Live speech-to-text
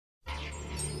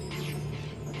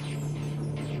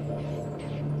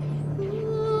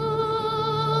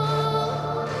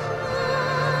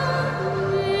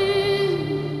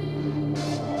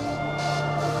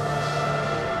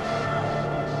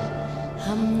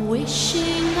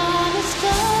wishing on a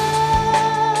star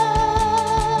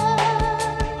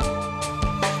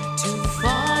to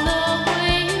follow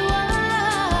where you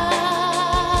are.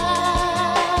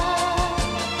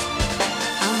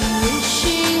 I'm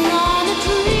wishing on a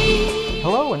dream.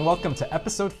 Hello and welcome to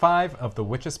episode 5 of The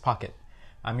Witch's Pocket.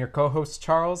 I'm your co-host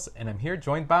Charles and I'm here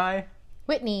joined by...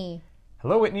 Whitney.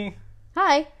 Hello Whitney.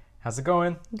 Hi. How's it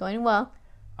going? Going well.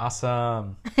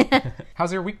 Awesome.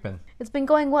 How's your week been? It's been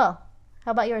going well. How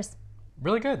about yours?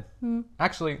 Really good.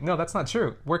 Actually, no, that's not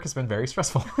true. Work has been very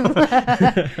stressful.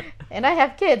 And I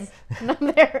have kids, and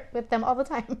I'm there with them all the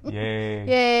time. Yay.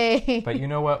 Yay. But you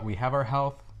know what? We have our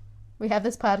health. We have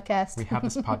this podcast. We have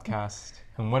this podcast.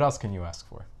 And what else can you ask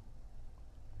for?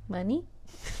 Money?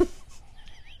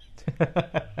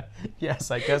 Yes,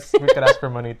 I guess we could ask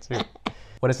for money too.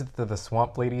 What is it that the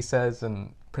swamp lady says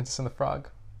in Princess and the Frog?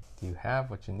 Do you have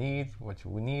what you need, what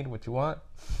you want?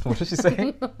 What did she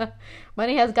say?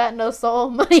 Money has got no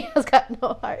soul. Money has got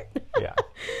no heart. Yeah.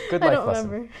 Good I life don't lesson.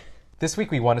 remember. This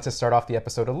week we wanted to start off the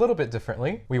episode a little bit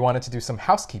differently. We wanted to do some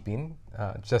housekeeping,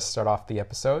 just start off the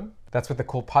episode. That's what the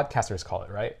cool podcasters call it,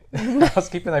 right?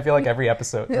 Housekeeping, I feel like every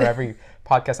episode or every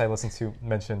podcast I listen to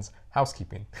mentions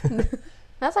housekeeping.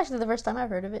 That's actually the first time I've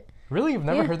heard of it. Really? You've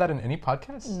never heard that in any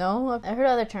podcast? No, I heard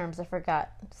other terms. I forgot.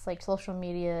 It's like social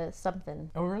media something.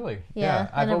 Oh, really? Yeah,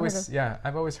 I've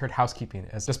always heard housekeeping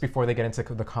as just before they get into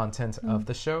the content of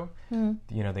the show. You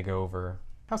know, they go over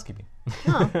housekeeping.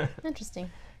 Oh,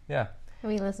 interesting. Yeah.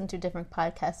 We listen to different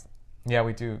podcasts. Yeah,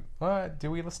 we do.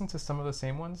 Do we listen to some of the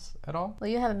same ones at all?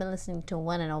 Well, you haven't been listening to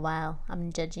one in a while.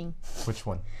 I'm judging. Which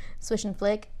one? Swish and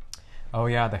Flick. Oh,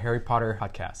 yeah, the Harry Potter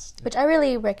podcast. Which I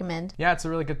really recommend. Yeah, it's a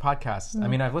really good podcast. I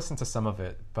mean, I've listened to some of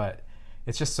it, but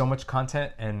it's just so much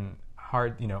content and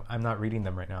hard, I'm not reading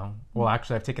them right now. Well,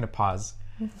 actually, I've taken a pause.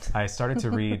 I started to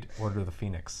read Order of the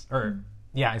Phoenix.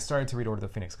 I started to read Order of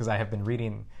the Phoenix because I have been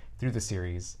reading through the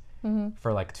series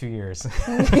for like 2 years.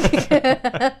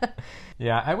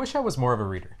 Yeah, I wish I was more of a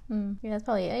reader. Yeah, that's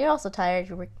probably it. You're also tired.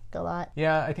 You work a lot.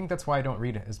 Yeah, I think that's why I don't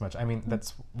read as much. I mean,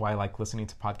 that's why I like listening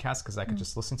to podcasts because I could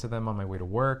just listen to them on my way to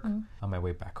work, on my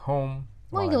way back home.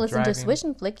 Well, you can listen to Swish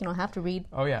and Flick. You don't have to read.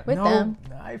 Oh, yeah. With them.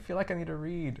 I feel like I need to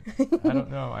read. I don't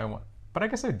know. But I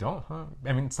guess I don't, huh?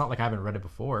 I mean, it's not like I haven't read it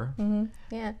before.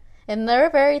 Yeah. And they're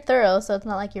very thorough, so it's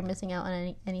not like you're missing out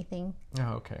on anything.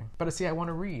 Oh, okay. But see, I want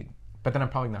to read. But then I'm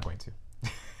probably not going to.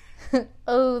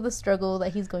 Oh, the struggle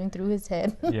that he's going through his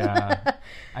head. Yeah.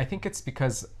 I think it's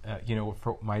because,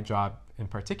 for my job in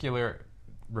particular,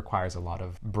 requires a lot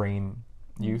of brain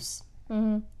use.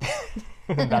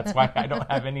 That's why I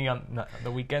don't have any on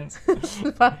the weekends.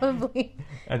 Probably.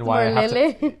 And why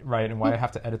and why I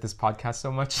have to edit this podcast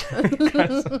so much.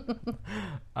 Because,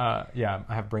 I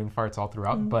have brain farts all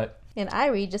throughout. And I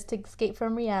read just to escape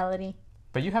from reality.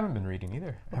 But you haven't been reading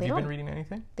either. Have you been reading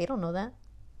anything? They don't know that.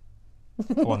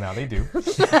 Well, now they do.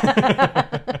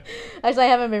 Actually, I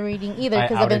haven't been reading either. I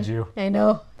outed you. I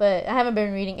know, but I haven't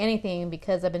been reading anything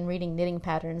because I've been reading knitting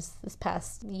patterns this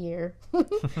past year.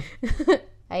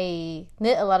 I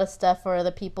knit a lot of stuff for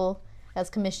other people as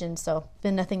commissioned, so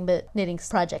been nothing but knitting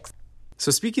projects.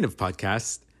 So speaking of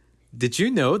podcasts, did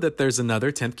you know that there's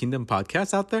another 10th Kingdom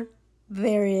podcast out there?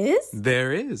 There is?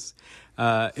 There is.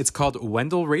 It's called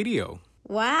Wendell Radio.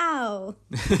 Wow.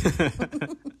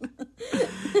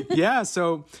 Yeah,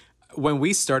 so when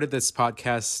we started this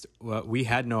podcast, we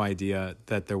had no idea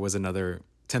that there was another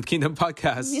 10th Kingdom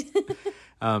podcast.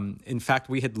 In fact,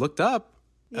 we had looked up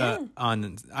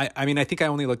I think I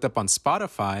only looked up on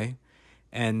Spotify,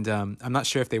 and I'm not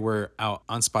sure if they were out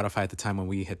on Spotify at the time when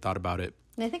we had thought about it.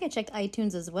 And I think I checked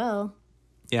iTunes as well.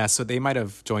 Yeah, so they might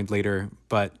have joined later,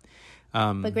 but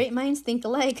great minds think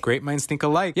alike. Great minds think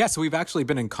alike. Yeah, so we've actually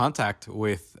been in contact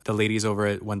with the ladies over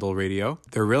at Wendell Radio.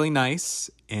 They're really nice.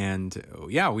 And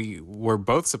we were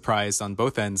both surprised on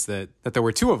both ends that there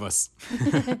were two of us.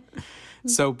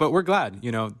 But we're glad,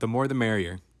 the more the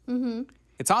merrier. Mm-hmm.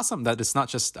 It's awesome that it's not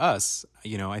just us.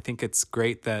 I think it's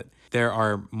great that there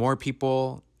are more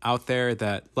people out there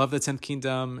that love the 10th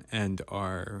Kingdom and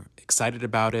are excited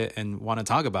about it and want to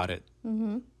talk about it.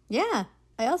 Mm-hmm. Yeah.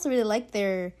 I also really like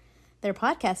their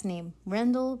podcast name,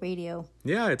 Wendell Radio.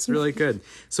 Yeah, it's really good.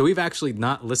 So we've actually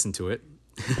not listened to it.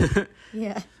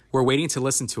 Yeah. We're waiting to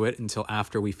listen to it until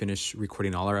after we finish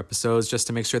recording all our episodes, just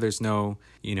to make sure there's no,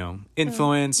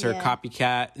 influence or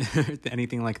copycat,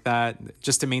 anything like that,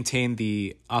 just to maintain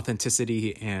the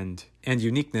authenticity and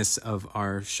uniqueness of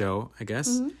our show, I guess.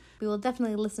 Mm-hmm. We will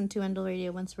definitely listen to Wendell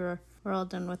Radio once we're all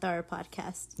done with our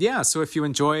podcast. Yeah, so if you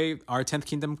enjoy our 10th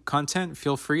Kingdom content,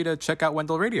 feel free to check out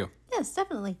Wendell Radio. Yes,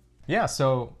 definitely. Yeah,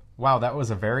 so, wow, that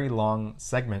was a very long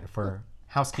segment for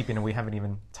housekeeping, and we haven't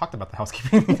even talked about the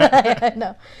housekeeping yet. I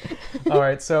know. All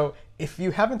right, so if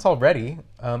you haven't already,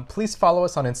 please follow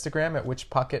us on Instagram at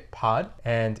WitchPocketPod.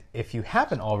 And if you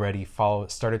haven't already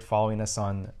started following us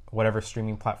on whatever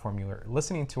streaming platform you are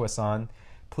listening to us on,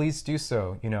 please do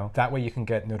so. That way you can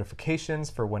get notifications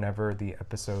for whenever the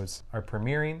episodes are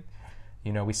premiering.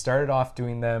 We started off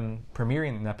doing them,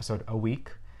 premiering an episode a week.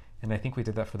 And I think we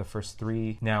did that for the first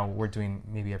 3. Now we're doing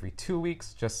maybe every 2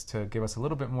 weeks just to give us a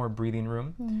little bit more breathing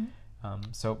room.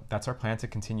 Mm-hmm. So that's our plan, to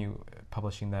continue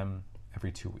publishing them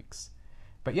every 2 weeks.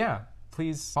 But yeah,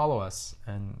 please follow us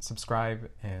and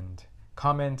subscribe and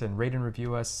comment and rate and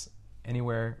review us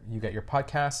anywhere you get your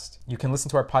podcast. You can listen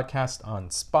to our podcast on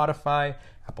Spotify,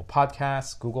 Apple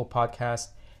Podcasts, Google Podcasts,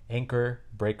 Anchor,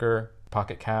 Breaker,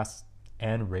 Pocket Cast,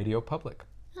 and Radio Public.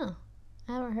 Oh,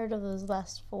 I haven't heard of those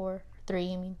last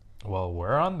 3, I mean. Well,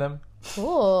 we're on them.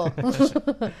 Cool.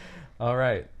 All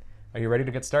right. Are you ready to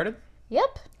get started?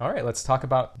 Yep. All right, let's talk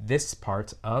about this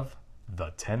part of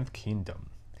the 10th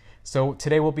Kingdom. So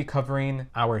today we'll be covering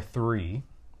hour 3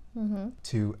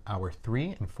 to hour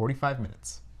 3 and 45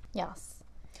 minutes. Yes.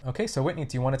 Okay, so Whitney,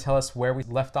 do you want to tell us where we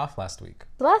left off last week?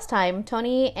 The last time,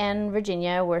 Tony and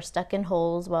Virginia were stuck in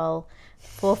holes while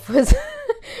Wolf was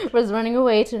was running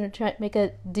away to try to make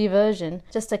a diversion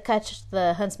just to catch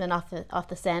the huntsman off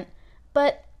the scent.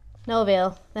 But no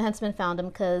avail. The huntsman found him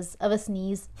because of a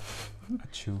sneeze.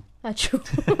 Achoo.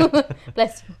 Achoo.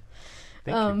 Bless you.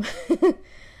 Thank you.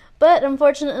 But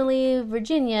unfortunately,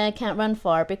 Virginia can't run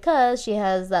far because she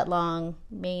has that long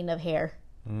mane of hair.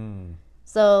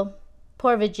 So,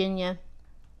 poor Virginia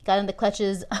got in the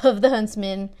clutches of the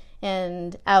huntsman,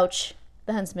 and ouch,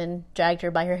 the huntsman dragged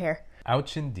her by her hair.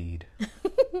 Ouch indeed.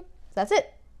 That's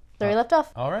it. There we left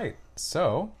off. All right,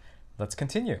 so let's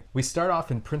continue. We start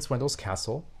off in Prince Wendell's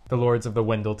castle, the Lords of the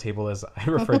Wendell table, as I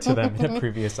referred to them in a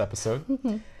previous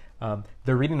episode.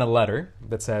 They're reading a letter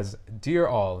that says, "Dear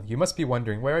all, you must be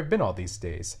wondering where I've been all these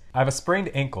days. I have a sprained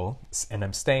ankle, and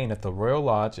I'm staying at the Royal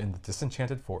Lodge in the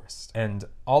Disenchanted Forest. And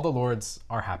all the lords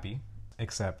are happy,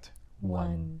 except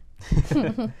one."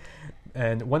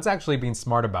 And one's actually being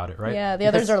smart about it, right? Yeah, the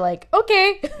others are like,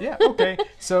 okay. Yeah, okay.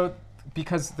 So,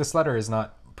 because this letter is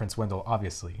not Prince Wendell,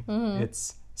 obviously,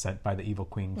 it's sent by the evil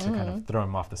queen to kind of throw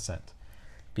him off the scent,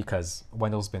 because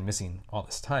Wendell's been missing all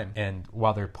this time, and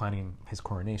while they're planning his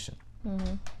coronation.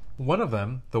 One of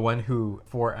them, the one who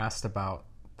asked about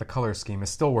the color scheme, is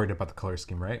still worried about the color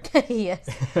scheme, right? Yes.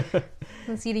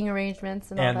 The seating arrangements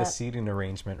and all that. And the seating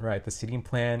arrangement, right? The seating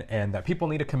plan, and that people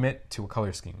need to commit to a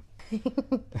color scheme.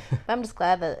 I'm just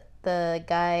glad that the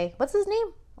guy, what's his name?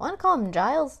 I want to call him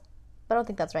Giles, but I don't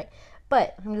think that's right.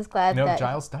 But I'm just glad that... No,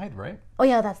 Giles died, right? Oh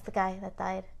yeah, that's the guy that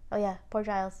died. Oh yeah, poor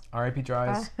Giles. R.I.P.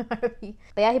 Giles.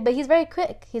 But he's very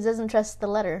quick. He doesn't trust the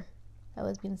letter that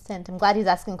was being sent. I'm glad he's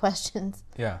asking questions.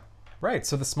 Yeah. Right,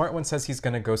 so the smart one says he's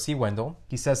going to go see Wendell.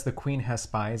 He says the queen has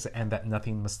spies and that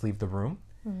nothing must leave the room.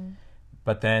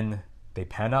 But then they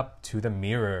pan up to the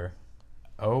mirror.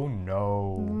 Oh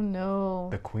no. Oh no.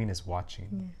 The queen is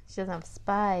watching. She doesn't have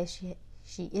spies.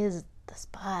 She is the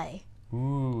spy.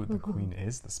 Ooh, the queen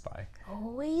is the spy.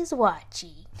 Always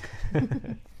watching.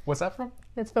 What's that from?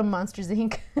 It's from Monsters,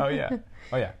 Inc. Oh, yeah.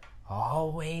 Oh, yeah.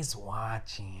 Always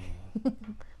watching.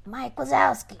 Mike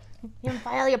Wazowski, you didn't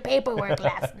file your paperwork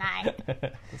last night.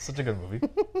 That's such a good movie.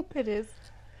 It is.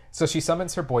 So she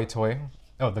summons her boy toy.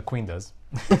 Oh, the queen does.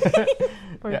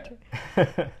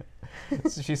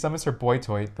 So she summons her boy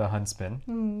toy, the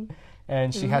huntsman,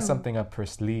 and she has something up her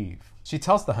sleeve. She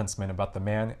tells the huntsman about the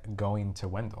man going to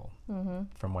Wendell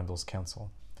from Wendell's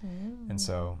council. And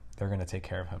so they're going to take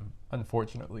care of him,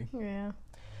 unfortunately. Yeah.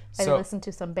 So, I listened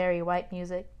to some Barry White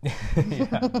music.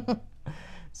 Yeah.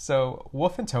 So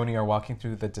Wolf and Tony are walking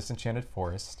through the Disenchanted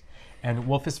Forest, and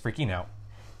Wolf is freaking out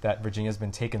that Virginia's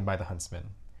been taken by the huntsman,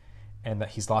 and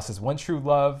that he's lost his one true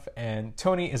love, and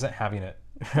Tony isn't having it,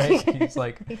 right? He's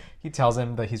like, he tells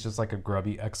him that he's just like a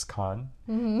grubby ex-con,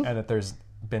 and that there's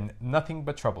been nothing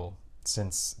but trouble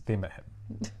since they met him.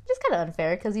 Just kind of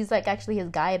unfair, because he's like actually his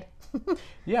guide.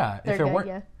 Yeah, if Their it guide,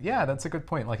 weren't, yeah, that's a good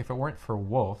point. Like if it weren't for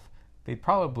Wolf, they'd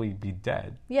probably be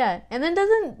dead. Yeah, and then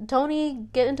doesn't Tony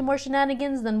get into more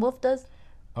shenanigans than Wolf does?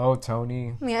 Oh,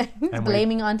 Tony. Yeah, he's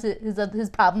blaming onto his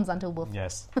problems onto Wolf.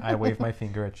 Yes, I wave my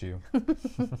finger at you.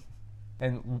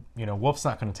 And, you know, Wolf's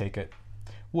not going to take it.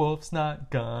 Wolf's not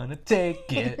going to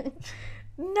take it.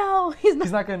 No, he's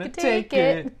not going to take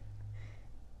it.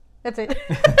 That's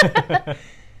it.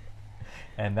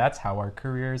 And that's how our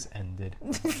careers ended.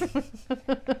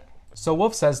 So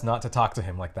Wolf says not to talk to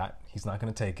him like that. He's not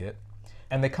going to take it.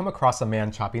 And they come across a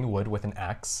man chopping wood with an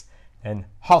axe. And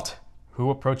halt! Who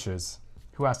approaches?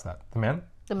 Who asked that? The man?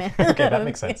 The man. Okay, that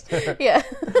makes sense. Yeah.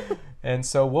 And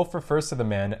so Wolf refers to the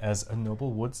man as a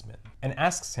noble woodsman and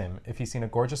asks him if he's seen a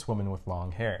gorgeous woman with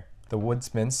long hair. The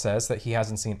woodsman says that he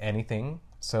hasn't seen anything,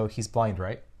 so he's blind,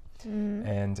 right?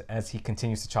 And as he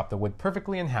continues to chop the wood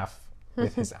perfectly in half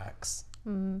with his axe.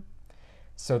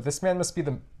 So this man must be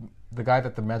the guy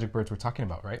that the magic birds were talking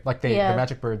about, right? Like the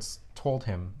magic birds told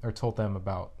them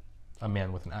about a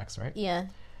man with an axe, right? Yeah.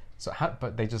 So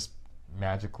but they just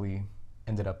magically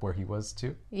ended up where he was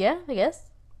too? Yeah, I guess.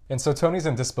 And so Tony's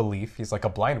in disbelief. He's like, a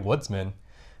blind woodsman?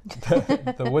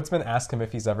 The woodsman asks him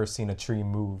if he's ever seen a tree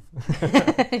move.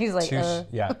 He's like,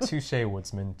 Yeah, touche,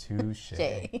 woodsman, touche.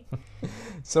 Jay.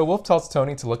 So Wolf tells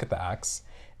Tony to look at the axe,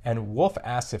 and Wolf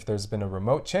asks if there's been a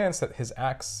remote chance that his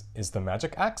axe is the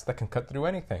magic axe that can cut through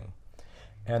anything.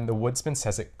 And the woodsman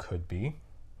says it could be.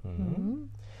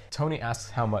 Tony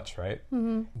asks how much, right?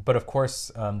 But of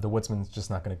course, the woodsman's just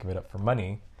not going to give it up for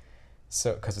money,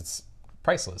 so because it's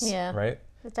priceless, right?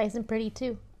 It's nice and pretty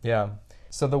too. Yeah.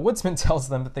 So the woodsman tells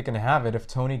them that they can have it if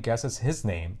Tony guesses his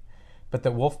name, but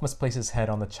that Wolf must place his head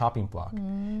on the chopping block.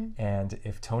 And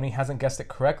if Tony hasn't guessed it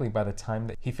correctly by the time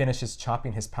that he finishes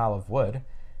chopping his pile of wood,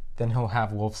 then he'll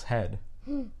have Wolf's head.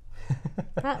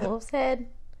 Not Wolf's head.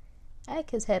 I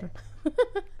like his head.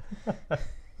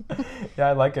 Yeah,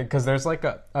 I like it because there's like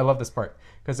I love this part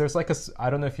because there's like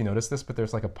I don't know if you noticed this, but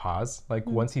there's like a pause, like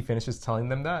once he finishes telling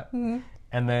them that,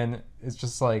 and then it's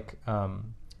just like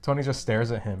Tony just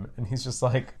stares at him and he's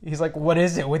like, what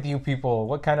is it with you people?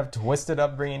 What kind of twisted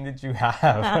upbringing did you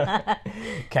have?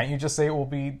 Can't you just say it will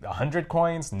be 100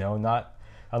 coins? No, not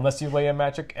unless you lay a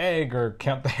magic egg or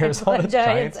count the hairs on a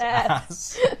giant's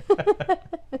ass.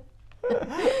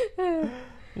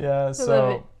 Yeah,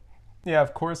 so yeah,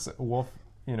 of course Wolf,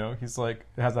 he's like,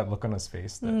 has that look on his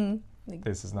face that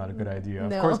this is not a good idea.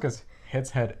 No. Of course, because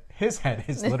his head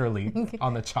is literally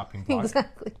on the chopping block.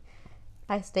 Exactly.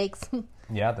 High stakes.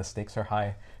 Yeah, the stakes are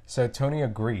high. So Tony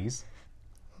agrees.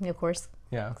 Of course.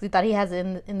 Yeah. Because he thought he has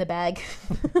it in the bag.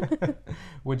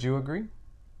 Would you agree?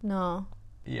 No.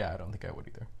 Yeah, I don't think I would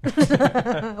either.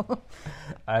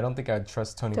 I don't think I'd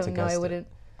trust Tony to guess No, I it. wouldn't.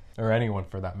 Or anyone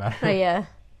for that matter. Yeah.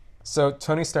 So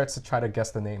Tony starts to try to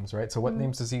guess the names, right? So what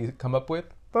names does he come up with?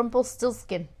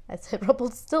 Rumpelstiltskin. I said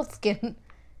Rumpelstiltskin.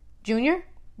 Junior?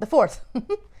 The fourth.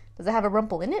 Does it have a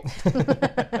rumple in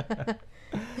it?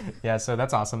 Yeah, so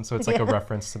that's awesome. So it's like a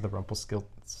reference to the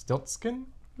Rumpelstiltskin?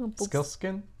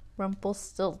 Skillskin?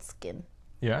 Rumpelstiltskin.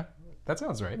 Yeah, that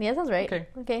sounds right. Yeah, sounds right. Okay.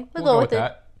 We'll go go with it.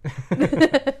 that.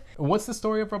 What's the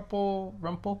story of Rumple?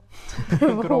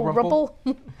 Good old Rumple?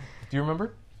 Do you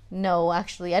remember? No,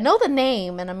 actually. I know the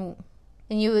name and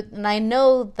I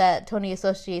know that Tony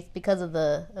associates because of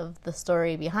the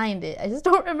story behind it. I just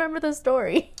don't remember the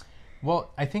story.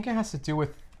 Well, I think it has to do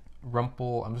with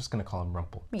Rumple. I'm just going to call him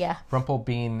Rumple. Yeah. Rumple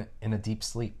being in a deep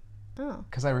sleep. Oh.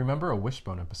 Because I remember a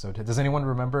Wishbone episode. Does anyone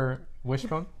remember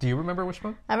Wishbone? Do you remember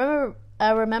Wishbone? I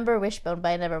remember Wishbone, but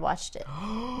I never watched it.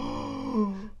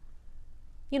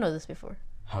 You know this before.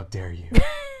 How dare you?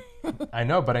 I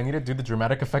know, but I need to do the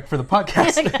dramatic effect for the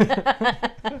podcast.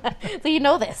 So you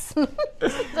know this.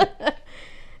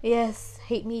 Yes,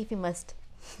 hate me if you must.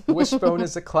 Wishbone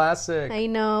is a classic. I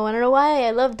know. I don't know why.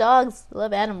 I love dogs. I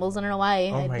love animals. I don't know why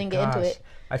I my didn't get into it.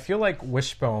 I feel like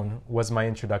Wishbone was my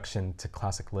introduction to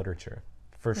classic literature,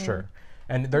 for sure.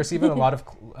 And there's even a lot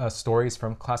of stories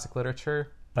from classic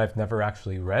literature that I've never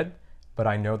actually read, but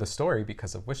I know the story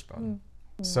because of Wishbone.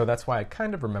 So that's why I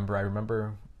kind of remember. I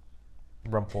remember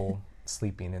Rumple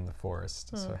sleeping in the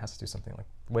forest. So it has to do something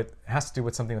with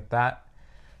something with that.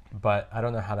 But I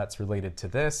don't know how that's related to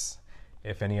this.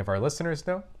 If any of our listeners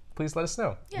know, please let us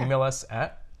know. Yeah. Email us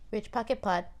at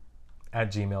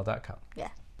richpocketpod@gmail.com. Yeah.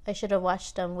 I should have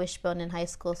watched Wishbone in high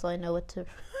school so I know what to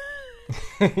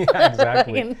Yeah,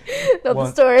 exactly. know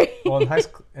the story. Well, in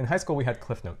high school we had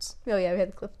Cliff Notes. Oh yeah, we had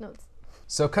the Cliff Notes.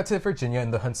 So cut to Virginia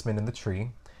and the huntsman in the tree,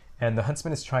 and the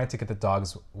huntsman is trying to get the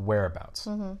dog's whereabouts.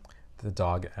 The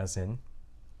dog as in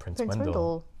Prince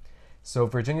Wendell. So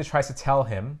Virginia tries to tell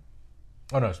him,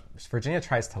 Virginia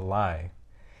tries to lie.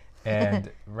 And,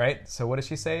 right? So what does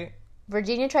she say?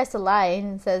 Virginia tries to lie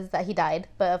and says that he died,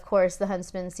 but of course the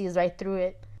huntsman sees right through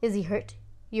it. Is he hurt?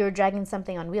 You're dragging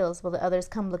something on wheels. Will the others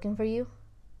come looking for you?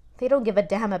 They don't give a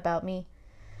damn about me.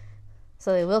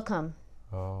 So they will come.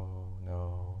 Oh,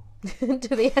 no.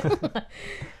 Do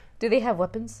they have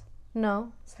weapons?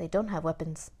 No. So they don't have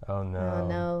weapons. Oh, no. Oh,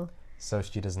 no. So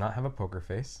she does not have a poker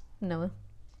face. No.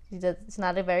 She's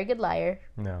not a very good liar.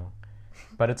 No.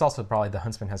 But it's also probably the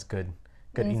huntsman has good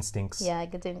instincts. Yeah,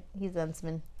 he's a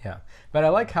huntsman. Yeah. But I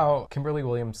like how Kimberly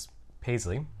Williams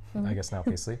Paisley, I guess now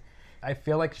Paisley, I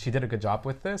feel like she did a good job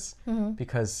with this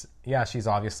because, yeah, she's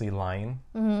obviously lying.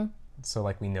 So,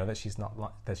 like, we know that she's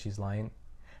not that she's lying.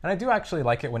 And I do actually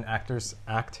like it when actors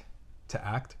act to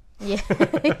act. Yeah.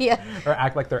 Yeah. Or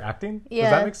act like they're acting. Yeah.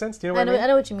 Does that make sense? Do you know what I mean? I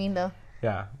know what you mean, though.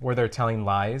 Yeah, where they're telling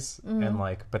lies and,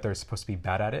 like, but they're supposed to be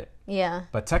bad at it. Yeah.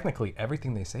 But technically,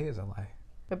 everything they say is a lie.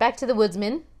 We're back to the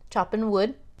woodsman chopping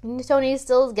wood. Tony is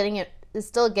still getting it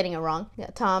wrong.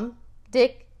 Yeah, Tom,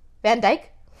 Dick, Van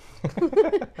Dyke,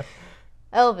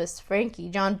 Elvis, Frankie,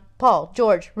 John, Paul,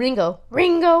 George, Ringo,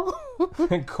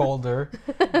 Colder.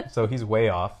 So he's way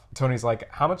off. Tony's like,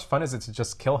 how much fun is it to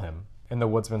just kill him? And the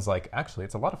woodsman's like, actually,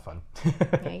 it's a lot of fun.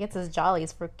 Yeah, he gets his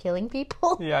jollies for killing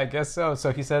people. Yeah, I guess so.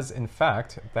 So he says, in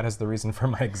fact, that is the reason for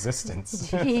my existence.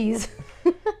 Jeez.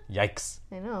 Yikes.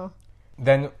 I know.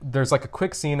 Then there's like a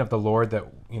quick scene of the Lord that,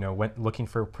 went looking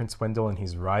for Prince Wendell, and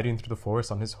he's riding through the forest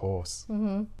on his horse.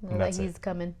 And that's he's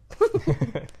coming.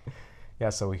 Yeah,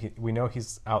 so we know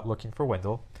he's out looking for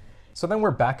Wendell. So then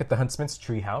we're back at the huntsman's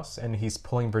treehouse, and he's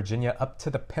pulling Virginia up to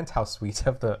the penthouse suite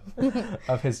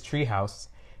of his treehouse,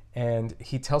 and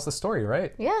he tells the story,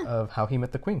 right? Yeah. Of how he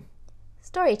met the queen.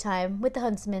 Story time with the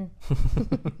huntsman.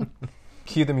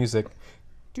 Cue the music.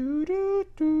 Do, do,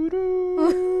 do,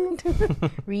 do.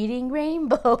 Reading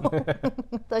Rainbow.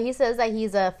 So he says that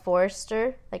he's a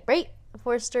forester. Like, right? A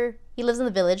forester. He lives in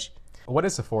the village. What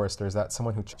is a forester? Is that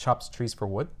someone who chops trees for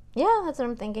wood? Yeah, that's what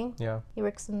I'm thinking. Yeah. He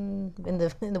works in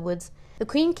the woods. The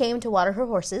queen came to water her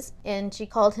horses, and she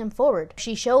called him forward.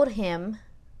 She showed him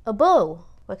a bow.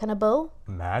 What kind of bow?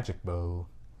 Magic bow.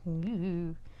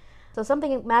 Ooh. So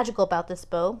something magical about this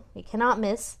bow. He cannot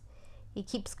miss. He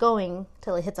keeps going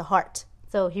till it hits a heart.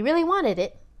 So he really wanted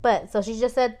it, so she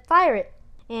just said, fire it.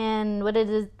 And what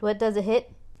does it hit?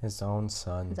 His own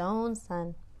son. His own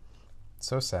son.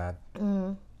 So sad.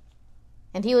 And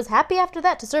he was happy after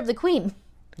that to serve the queen.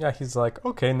 Yeah, he's like,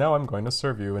 okay, now I'm going to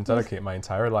serve you and dedicate my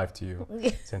entire life to you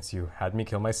since you had me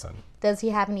kill my son. Does he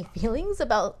have any feelings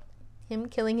about him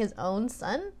killing his own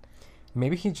son?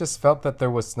 Maybe he just felt that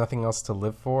there was nothing else to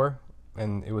live for,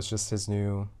 and it was just his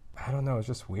new, I don't know, it's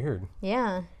just weird.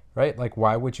 Yeah. Right? Like,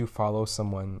 why would you follow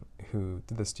someone who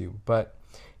did this to you? But,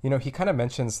 he kind of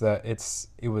mentions that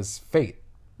it was fate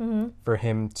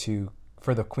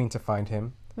for the queen to find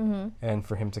him and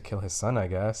for him to kill his son, I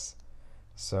guess.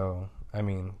 So, I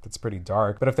mean, that's pretty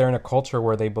dark. But if they're in a culture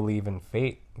where they believe in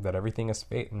fate, that everything is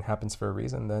fate and happens for a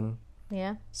reason, then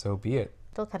so be it.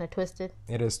 Still kind of twisted.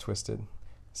 It is twisted.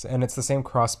 So, and it's the same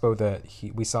crossbow that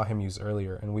we saw him use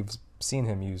earlier, and we've seen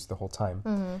him use the whole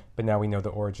time. But now we know the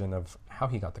origin of how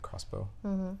he got the crossbow.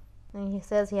 And he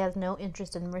says he has no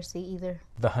interest in mercy either.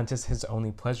 The hunt is his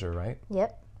only pleasure, right?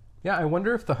 Yep. Yeah, I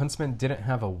wonder if the huntsman didn't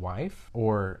have a wife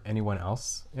or anyone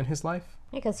else in his life.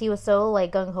 Because he was so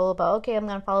like gung-ho about, okay, I'm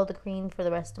going to follow the queen for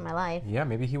the rest of my life. Yeah,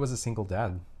 maybe he was a single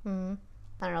dad. I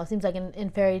don't know. It seems like in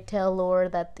fairy tale lore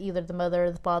that either the mother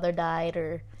or the father died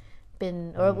or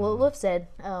Wolf said,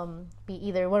 be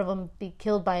either one of them be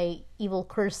killed by evil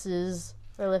curses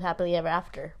or live happily ever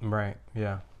after. Right,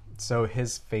 yeah. So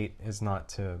his fate is not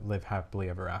to live happily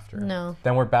ever after. No.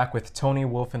 Then we're back with Tony,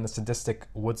 Wolf, and the sadistic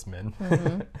woodsman.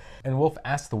 And Wolf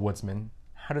asks the woodsman,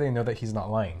 how do they know that he's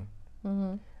not lying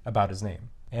about his name?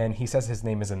 And he says his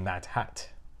name is in that hat.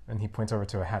 And he points over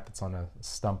to a hat that's on a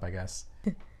stump, I guess.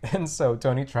 And so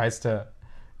Tony tries to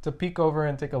peek over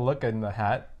and take a look in the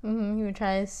hat. He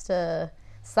tries to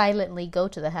silently go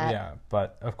to the hat. Yeah,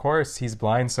 but of course he's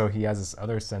blind, so he has his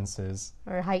other senses.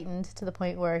 Or heightened to the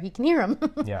point where he can hear him.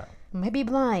 Yeah. Might be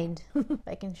blind.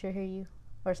 I can sure hear you.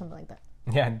 Or something like that.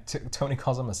 Yeah, and Tony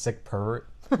calls him a sick pervert.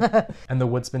 And the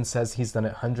woodsman says he's done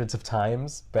it hundreds of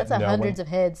times. But That's hundreds of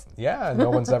heads. Yeah, no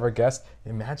one's ever guessed.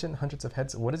 Imagine hundreds of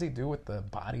heads. What does he do with the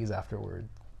bodies afterward?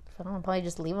 I don't know, probably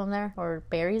just leave them there or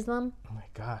buries them. Oh my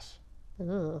gosh.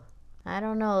 Ugh. I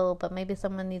don't know, but maybe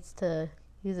someone needs to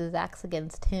use his axe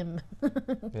against him.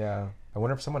 Yeah. I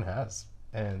wonder if someone has.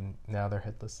 And now they're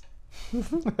headless.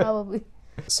 Probably.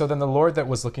 So then the lord that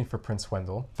was looking for Prince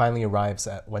Wendell finally arrives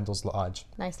at Wendell's lodge.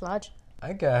 Nice lodge.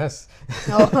 I guess.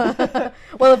 Oh.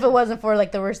 Well, if it wasn't for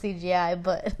like the worst CGI,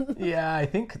 but Yeah, I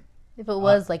think... if it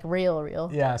was like real.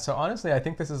 Yeah, so honestly, I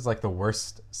think this is like the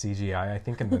worst CGI, I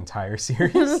think, in the entire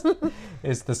series,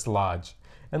 is this lodge.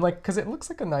 And like, because it looks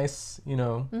like a nice,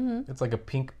 it's like a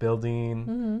pink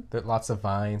building, there are lots of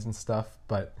vines and stuff,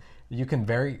 but you can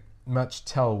very much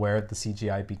tell where the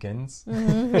CGI begins.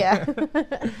 Yeah.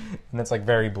 And it's like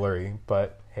very blurry,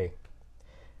 but hey,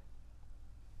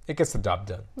 it gets the job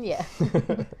done. Yeah.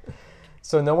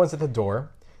 So no one's at the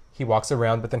door. He walks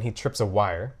around, but then he trips a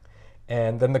wire.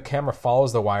 And then the camera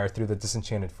follows the wire through the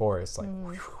disenchanted forest, like,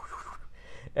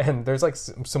 And there's like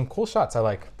some cool shots I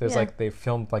like. There's Yeah. like they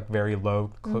filmed like very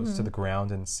low, close to the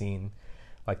ground, and seen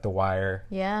like the wire.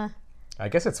 Yeah. I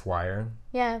guess it's wire.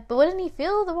 Yeah, but wouldn't he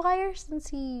feel the wire since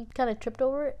he kind of tripped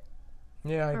over it?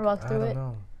 Yeah, Or walked through I it. don't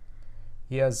know.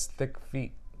 He has thick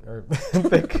feet or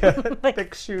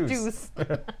thick shoes.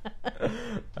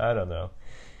 I don't know.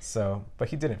 So, but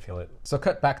he didn't feel it. So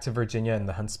cut back to Virginia and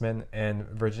the huntsman, and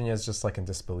Virginia's just like in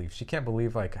disbelief. She can't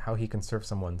believe like how he can serve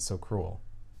someone so cruel.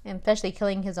 And especially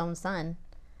killing his own son.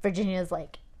 Virginia's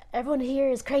like, everyone here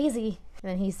is crazy.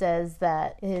 And he says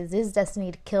that it is his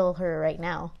destiny to kill her right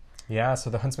now. Yeah, so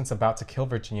the huntsman's about to kill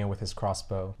Virginia with his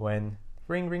crossbow when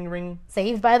ring, ring, ring,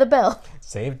 Saved by the bell.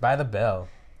 saved by the bell.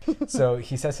 So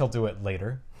he says he'll do it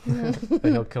later. That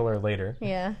he'll kill her later.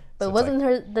 Yeah. But So it's wasn't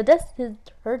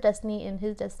her destiny and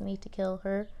his destiny to kill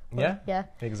her? Yeah. Yeah.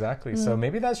 Exactly. So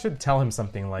maybe that should tell him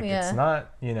something like Yeah. it's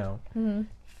not,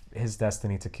 his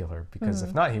destiny to kill her, because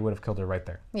if not, he would have killed her right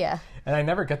there. Yeah. And I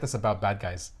never get this about bad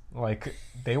guys. Like,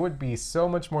 they would be so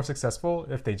much more successful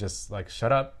if they just like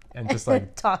shut up and just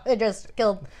like Just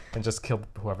killed. and just kill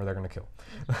whoever they're gonna kill.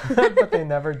 But they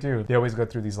never do. They always go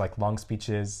through these like long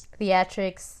speeches.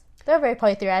 Theatrics. They're very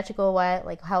probably theatrical, why,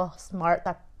 like how smart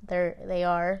that they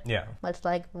are. Yeah. Much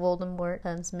like Voldemort,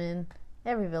 Huntsman,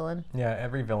 every villain. Yeah,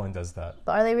 every villain does that.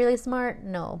 But are they really smart?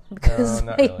 No, because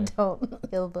not they really.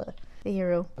 don't kill the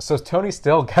hero. So Tony's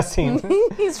still guessing,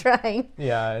 He's trying.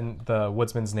 yeah, and the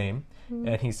woodsman's name,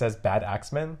 and he says bad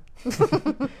axeman.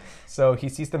 So he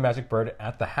sees the magic bird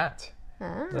at the hat.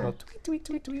 Ah. Little tweet, tweet,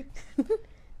 tweet, tweet.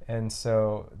 And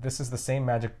so this is the same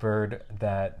magic bird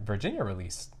that Virginia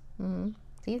released.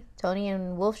 See, Tony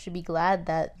and Wolf should be glad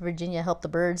that Virginia helped the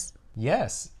birds.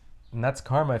 Yes. And that's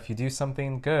karma. If you do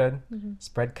something good,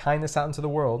 spread kindness out into the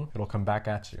world, it'll come back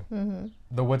at you.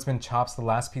 The woodsman chops the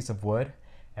last piece of wood,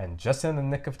 and just in the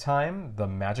nick of time, the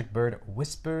magic bird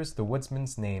whispers the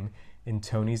woodsman's name in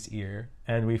Tony's ear,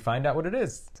 and we find out what it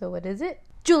is. So what is it?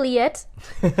 Juliet.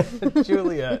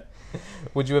 Juliet.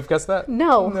 Would you have guessed that?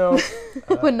 No. No.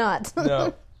 Would not.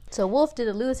 No. So Wolf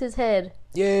didn't lose his head.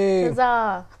 Yay.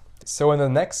 Huzzah. So in the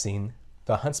next scene,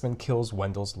 the huntsman kills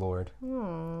Wendell's lord.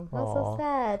 That's Aw. so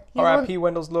sad. He's R.I.P.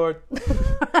 Wendell's lord.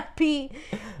 R.I.P.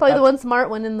 Probably the one smart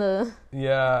one in the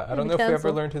Yeah, I don't know if we ever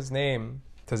Cancel. learned his name.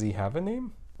 Does he have a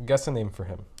name? Guess a name for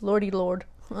him. Lordy Lord.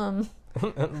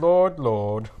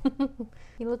 Lord.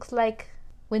 He looks like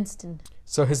Winston.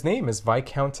 So his name is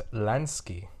Viscount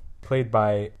Lansky, played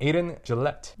by Aidan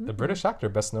Gillette, the British actor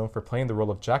best known for playing the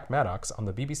role of Jack Maddox on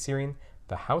the BBC series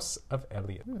The House of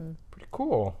Elliot. Pretty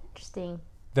cool. Interesting.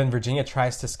 Then Virginia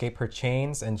tries to escape her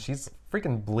chains, and she's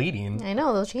freaking bleeding. I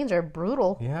know, those chains are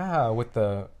brutal. Yeah, with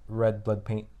the red blood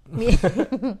paint.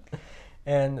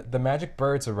 And the magic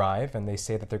birds arrive, and they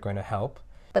say that they're going to help.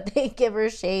 But they give her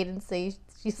shade and say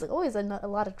she's always in a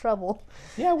lot of trouble.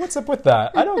 Yeah, what's up with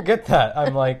that? I don't get that.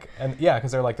 I'm like, and yeah,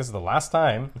 because they're like, this is the last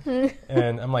time.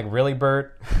 And I'm like, really,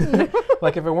 Bert?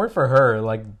 Like, if it weren't for her,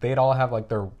 like, they'd all have, like,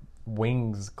 their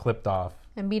wings clipped off.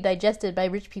 And be digested by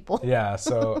rich people. Yeah,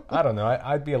 so, I don't know.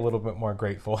 I'd be a little bit more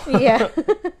grateful. Yeah.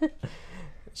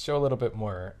 Show a little bit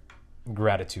more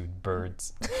gratitude,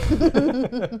 birds.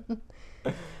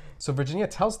 So Virginia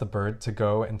tells the bird to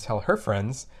go and tell her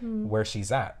friends where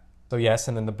she's at. So yes,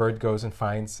 and then the bird goes and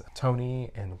finds Tony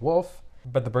and Wolf,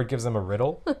 but the bird gives them a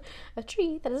riddle. A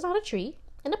tree that is not a tree,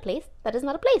 and a place that is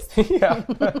not a place. Yeah.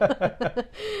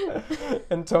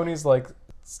 And Tony's like,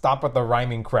 stop with the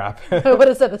rhyming crap. I would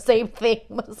have said the same thing.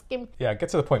 Yeah, get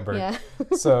to the point, bird. Yeah.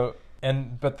 So,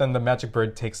 but then the magic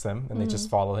bird takes them, and they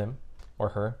just follow him or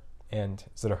her. And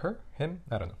is it a her? Him?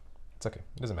 I don't know. It's okay.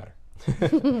 It doesn't matter.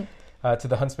 To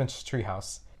the huntsman's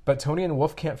treehouse. But Tony and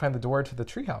Wolf can't find the door to the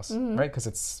treehouse, right? Because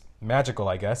it's magical,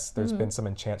 I guess. There's been some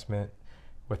enchantment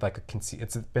with like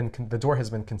the door has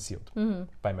been concealed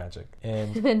by magic.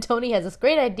 And And then Tony has this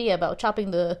great idea about chopping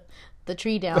the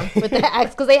tree down with the axe,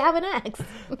 because they have an axe.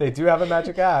 they do have a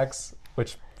magic axe,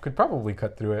 which could probably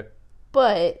cut through it.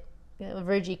 But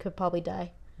Virgie could probably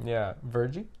die. Yeah,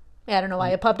 Virgie? Yeah, I don't know why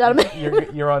it popped out of me.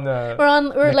 You're on the...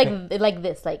 We're like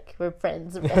this, like we're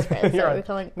friends, we're best friends. You're So on we're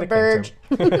calling the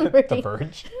nickname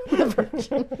Verge. The Verge.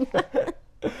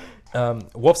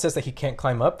 Wolf says that he can't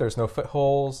climb up. There's no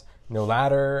footholds, no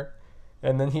ladder.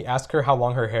 And then he asks her how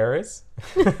long her hair is.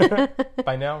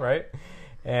 By now, right?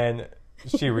 And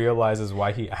she realizes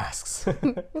why he asks.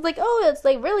 He's like, oh, it's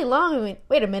like really long. I mean,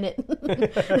 wait a minute.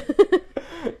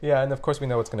 Yeah, and of course we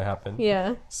know what's going to happen.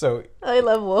 Yeah. So, I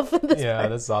love Wolf in this yeah,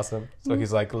 part. that's awesome. So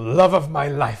he's like, love of my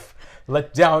life,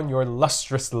 let down your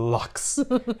lustrous locks.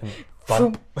 And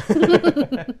thump.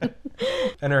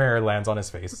 And her hair lands on his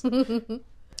face. And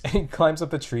he climbs up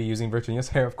the tree using Virginia's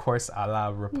hair, of course, a la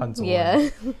Rapunzel. Yeah.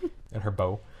 and her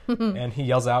bow. And he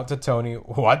yells out to Tony,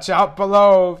 "Watch out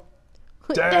below!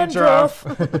 Dandruff!"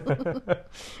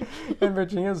 And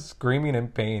Virginia's screaming in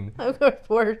pain.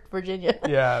 Poor Virginia.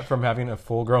 Yeah, from having a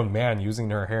full-grown man using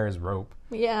her hair as rope.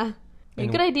 Yeah. A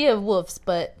And- good idea of wolves,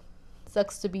 but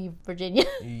sucks to be Virginia.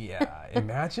 Yeah,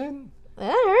 imagine.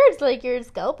 That hurts. Like, your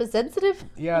scalp is sensitive.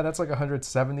 Yeah, that's like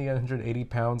 170, 180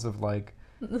 pounds of like,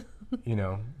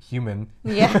 human.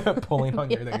 Yeah. pulling on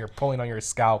that you're pulling on your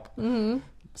scalp.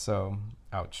 So,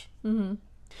 ouch.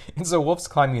 And so Wolf's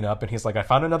climbing up, and he's like, "I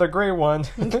found another gray one."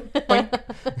 Boink.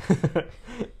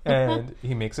 And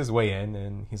he makes his way in,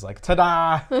 and he's like,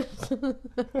 "Ta-da!"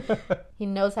 He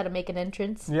knows how to make an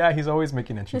entrance. Yeah, he's always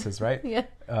making entrances, right?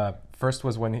 Yeah. First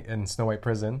was when in Snow White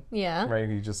prison, Yeah. right?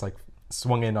 He just like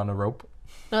swung in on a rope.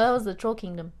 No, that was the Troll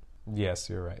Kingdom. Yes,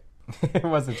 you're right. It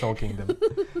was the Troll Kingdom.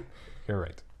 You're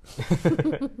right.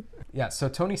 Yeah, so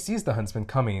Tony sees the huntsman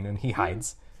coming, and he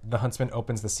hides. The huntsman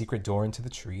opens the secret door into the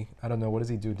tree. I don't know, what does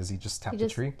he do? Does he just tap the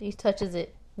tree? He touches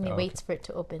it and he Oh, waits for it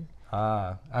to open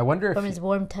I wonder from if his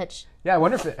warm touch. I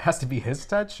wonder if it has to be his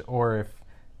touch or if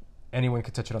anyone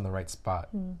could touch it on the right spot.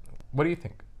 What do you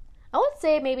think? I would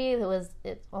say maybe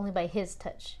it's only by his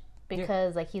touch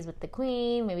because like he's with the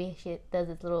queen. Maybe she does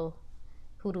his little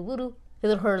hoodoo voodoo,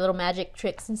 her little magic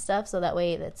tricks and stuff. So that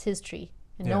way that's his tree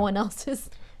and Yeah. no one else's.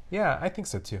 Yeah, I think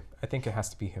so too. I think it has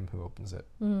to be him who opens it.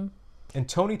 And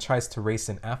Tony tries to race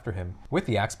in after him with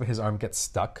the axe, but his arm gets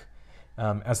stuck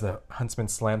as the huntsman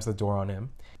slams the door on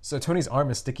him. So Tony's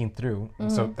arm is sticking through.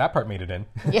 So that part made it in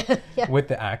Yeah. with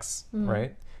the axe,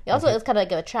 right? Also, it's kind of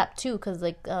like a trap too, because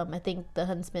like I think the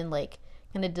huntsman like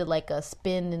kind of did like a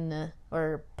spin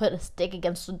or put a stick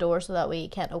against the door so that way you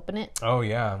can't open it. Oh,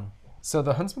 yeah. So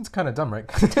the huntsman's kind of dumb, right?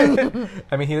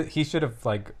 I mean, he should have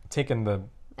like taken the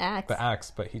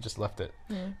axe, but he just left it.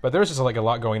 But there's just like a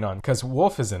lot going on because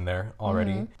Wolf is in there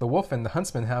already. The Wolf and the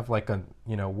huntsman have like a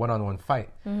one-on-one fight,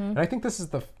 and I think is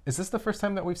this the first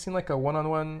time that we've seen like a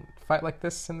one-on-one fight like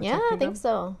this in the Yeah, Troll I Kingdom? think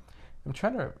so. I'm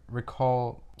trying to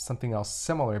recall something else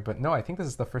similar, but no, I think this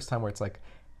is the first time where it's like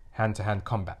hand-to-hand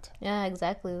combat. Yeah,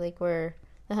 exactly. Like where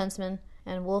the huntsman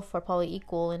and Wolf are probably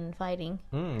equal in fighting,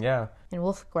 Yeah. and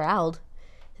Wolf growled.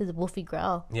 His wolfy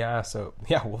growl. Yeah, so,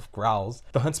 Wolf growls.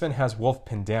 The huntsman has Wolf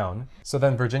pinned down. So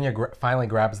then Virginia finally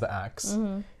grabs the axe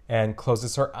and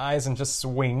closes her eyes and just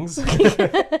swings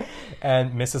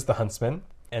and misses the huntsman.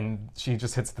 And she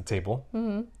just hits the table.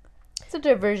 It's a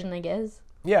diversion, I guess.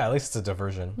 Yeah, at least it's a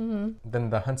diversion. Then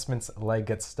the huntsman's leg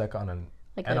gets stuck on an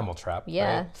animal trap.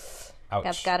 Yeah. Right? Ouch.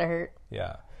 That's gotta hurt.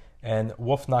 Yeah. And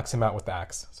Wolf knocks him out with the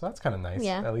axe. So that's kind of nice.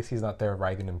 Yeah. At least he's not there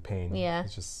writhing in pain. Yeah.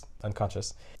 He's just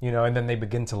unconscious. And then they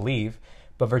begin to leave.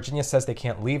 But Virginia says they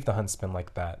can't leave the huntsman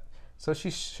like that. So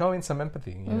she's showing some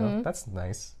empathy, That's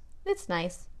nice, It's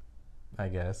nice, I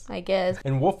guess. I guess.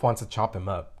 And Wolf wants to chop him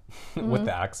up with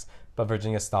the axe. But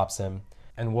Virginia stops him.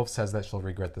 And Wolf says that she'll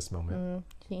regret this moment.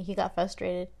 He got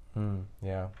frustrated.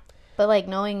 Yeah. But like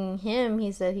knowing him,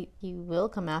 he said he will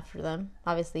come after them.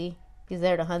 Obviously, he's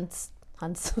there to hunt.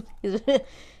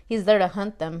 He's there to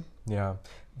hunt them. Yeah.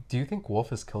 Do you think Wolf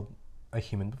has killed a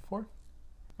human before?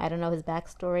 I don't know his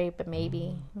backstory, but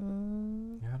maybe.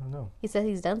 Yeah, I don't know. He said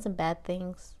he's done some bad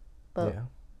things, but Yeah.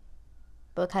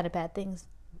 what kind of bad things?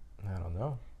 I don't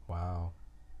know. Wow.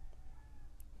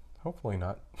 Hopefully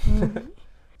not.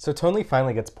 So Tony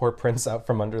finally gets poor Prince out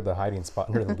from under the hiding spot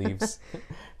under the leaves.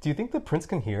 Do you think the prince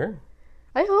can hear?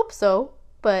 I hope so,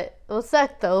 but it'll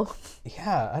suck though.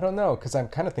 Yeah, I don't know, because I'm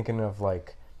kind of thinking of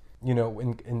like,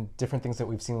 in different things that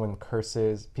we've seen when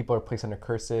people are placed under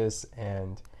curses,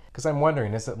 and because I'm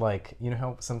wondering, is it like,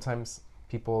 how sometimes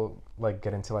people like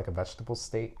get into like a vegetable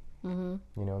state? I mean,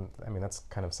 that's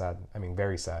kind of sad. I mean,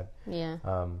 very sad. Yeah.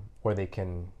 Where they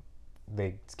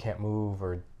can't move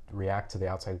or react to the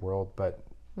outside world, but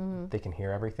they can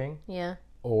hear everything. Yeah.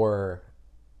 Or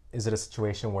is it a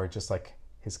situation where just like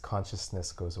his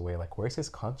consciousness goes away? Like, where's his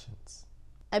conscience?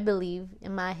 I believe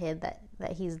in my head that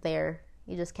he's there.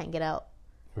 You just can't get out.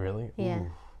 Really? Yeah.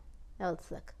 Ooh. That would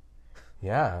suck.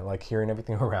 Yeah, like hearing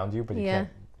everything around you, but you can't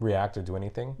react or do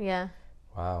anything. Yeah.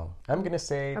 Wow. I'm gonna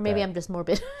say, Or maybe I'm just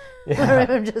morbid. Yeah.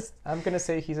 Or I'm gonna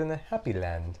say he's in a happy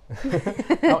land,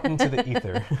 out into the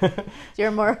ether.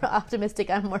 You're more optimistic.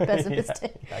 I'm more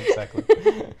pessimistic. Yeah, exactly.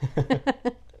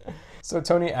 So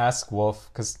Tony asks Wolf,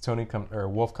 because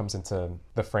Wolf comes into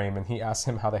the frame, and he asks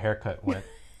him how the haircut went.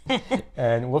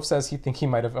 And Wolf says he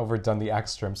might have overdone the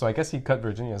axe trim, so I guess he cut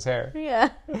Virginia's hair.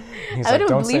 Yeah. He's I like, wouldn't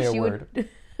don't believe say a she word. would.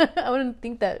 I wouldn't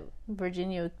think that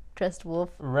Virginia would trust Wolf.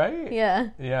 Right? Yeah.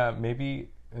 Yeah, maybe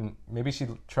she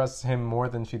trusts him more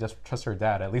than she does trust her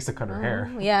dad, at least to cut her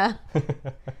hair. Yeah.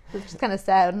 It's just kind of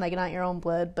sad, like not your own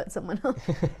blood, but someone else.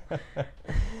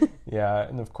 Yeah,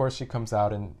 and of course she comes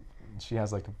out and she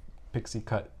has like a pixie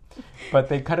cut. But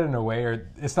they cut it in a way, or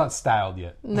it's not styled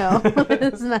yet. No,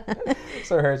 it's not.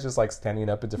 So her hair's just like standing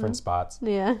up at different spots.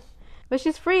 Yeah. But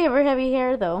she's free of her heavy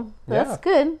hair, though. So Yeah. that's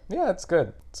good. Yeah, it's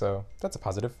good. So that's a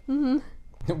positive.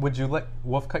 Mm-hmm. Would you let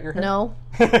Wolf cut your hair? No.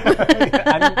 You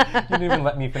didn't even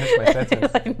let me finish my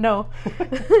sentence. Like, no.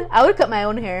 I would cut my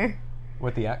own hair.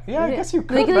 With the yeah, I guess you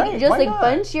could. Like, Right? just Why like not?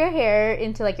 bunch your hair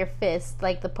into like your fist,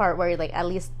 like the part where you're like at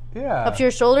least Yeah. up to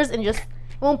your shoulders, and just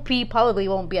probably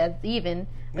won't be as even.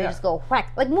 But Yeah. you just go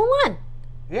whack like Mulan.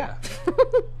 Yeah.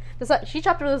 Just like, she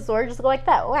chopped her with a sword, just go like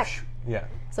that, whack. Yeah.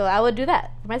 So I would do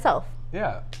that for myself.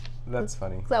 Yeah. That's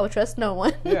funny. Because I would trust no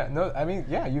one. Yeah, no, I mean,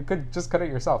 yeah, you could just cut it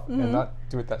yourself and not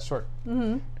do it that short.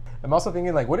 Mm-hmm. I'm also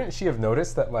thinking, like, wouldn't she have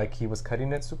noticed that, like, he was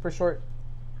cutting it super short?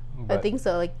 I But think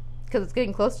so, like, because it's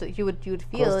getting close to you would feel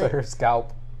close to it. her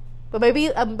scalp. But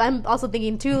maybe I'm also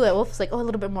thinking too that Wolf's like, oh, a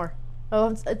little bit more. Oh,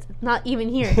 it's not even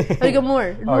here. Gotta go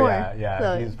more, Oh, more. yeah.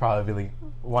 So, He's probably really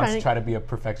wants trying to to- try to be a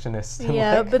perfectionist. and,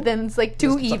 yeah, like, but then it's like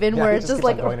too just- even, yeah, where he it's just keeps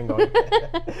like on going and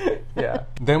going. Yeah.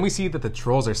 Then we see that the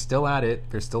trolls are still at it.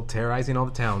 They're still terrorizing all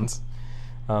the towns.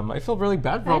 I feel really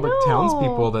bad for I all the know.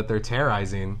 townspeople that they're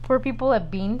terrorizing. poor people at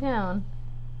Beantown.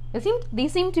 They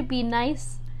seem to be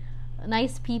nice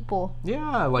people.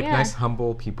 Yeah, like Yeah. nice,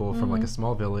 humble people from like a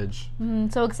small village.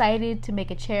 So excited to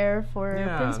make a chair for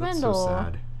Yeah, Prince that's Wendell, so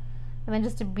sad. and then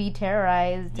just to be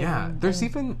terrorized. Yeah, and, there's and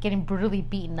even getting brutally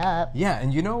beaten up. yeah,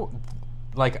 and you know,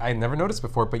 like I never noticed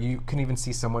before, but you can even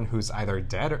see someone who's either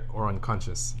dead or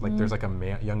unconscious. Like there's like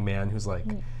a young man who's like,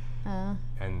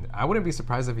 and I wouldn't be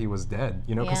surprised if he was dead.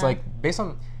 You know, because Yeah. like based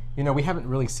on, you know, we haven't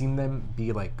really seen them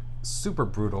be like super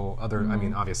brutal. I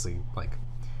mean, obviously, like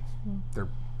they're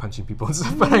punching people and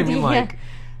stuff, but I mean, Yeah. like.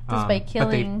 Just by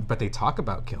killing. But they talk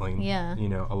about killing, Yeah. you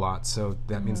know, a lot. So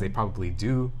that means they probably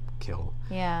do kill.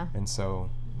 Yeah. And so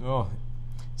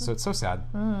it's so sad.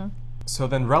 So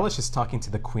then Relish is talking to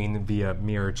the queen via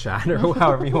mirror chat or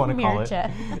however you want to call Mirror it.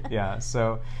 chat. Yeah.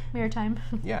 So Mirror time.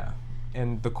 yeah,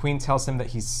 and the queen tells him that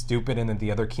he's stupid and that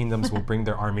the other kingdoms will bring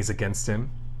their armies against him.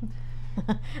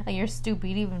 Like, you're stupid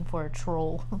even for a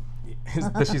troll.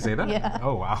 Does she say that? Yeah.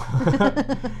 Oh wow.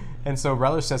 And so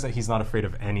Relish says that he's not afraid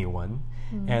of anyone,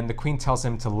 and the queen tells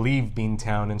him to leave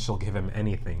Beantown and she'll give him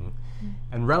anything.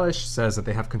 And Relish says that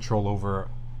they have control over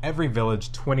every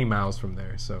village 20 miles from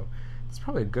there. So it's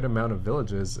probably a good amount of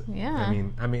villages. Yeah.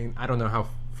 I mean, I don't know how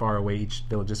far away each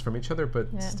village is from each other, but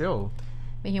still.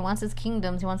 But he wants his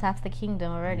kingdoms. He wants half the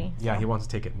kingdom already. Yeah, he wants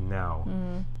to take it now.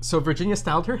 So Virginia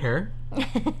styled her hair.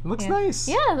 It looks nice.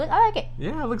 Yeah, I like it.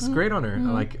 Yeah, it looks great on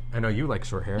her. I know you like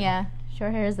short hair. Yeah,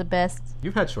 short hair is the best.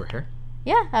 You've had short hair.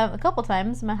 Yeah, a couple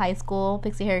times. My high school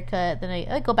pixie haircut. Then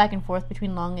I go back and forth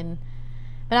between long and,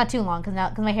 but not too long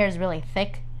because my hair is really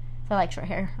thick. So I like short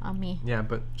hair on me. Yeah,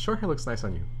 but short hair looks nice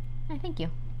on you. Oh, thank you.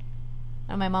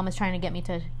 And my mom is trying to get me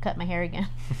to cut my hair again.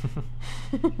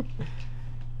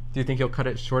 Do you think you'll cut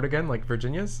it short again, like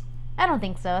Virginia's? I don't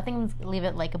think so. I think I'm just gonna leave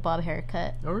it like a bob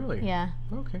haircut. Oh, really? Yeah,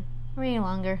 Okay. maybe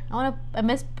longer. I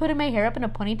miss putting my hair up in a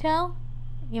ponytail,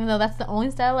 even though that's the only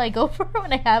style I go for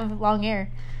when I have long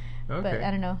hair. Okay. But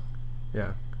I don't know.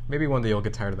 Yeah. Maybe one day you'll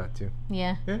get tired of that too.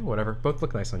 Yeah. Yeah, whatever. Both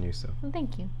look nice on you, so. Well,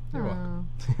 thank you. You're Aw, welcome.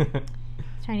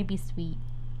 trying to be sweet.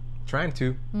 Trying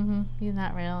to. He's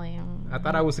not really. I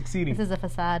thought I was succeeding. This is a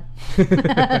facade.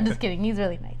 I'm just kidding. He's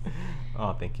really nice.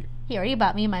 Oh, thank you. He already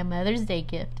bought me my Mother's Day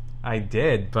gift. I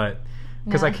did, but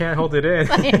because No. I can't hold it in.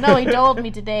 I know he told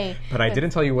me today. But I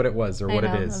didn't tell you what it was or what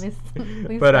know, it is. at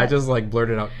least But I that. just like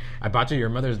blurted out, I bought you your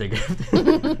Mother's Day gift.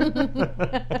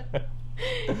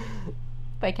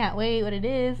 But I can't wait what it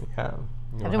is. Yeah.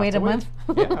 Have to wait a month.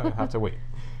 Yeah, I have to wait.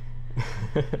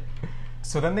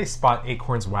 So then they spot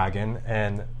Acorn's wagon,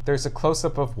 and there's a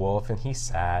close-up of Wolf, and he's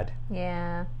sad.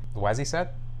 Yeah. Why is he sad?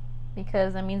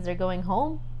 Because that means they're going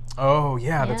home. Oh,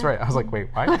 yeah, that's Yeah. right. I was like, wait,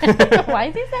 why? Why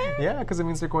is he sad? Yeah, because it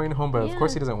means they're going home, but of Yeah.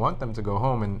 course he doesn't want them to go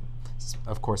home, and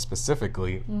of course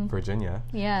specifically Virginia.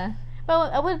 Yeah.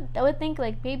 Well, I would think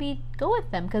like maybe go with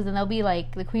them because then they'll be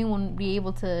like the queen won't be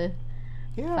able to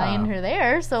Yeah, find her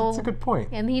there. So that's a good point.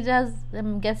 and he does.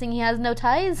 I'm guessing he has no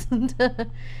ties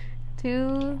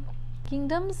to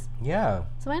kingdoms. Yeah,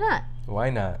 So why not? why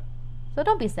not? So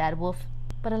don't be sad, Wolf.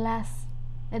 But alas,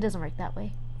 it doesn't work that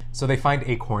way. So they find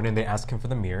Acorn and they ask him for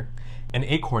the mirror, and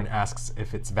Acorn asks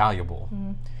if it's valuable.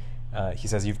 He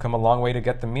says, "You've come a long way to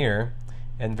get the mirror,"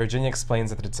 and Virginia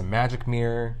explains that it's a magic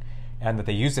mirror and that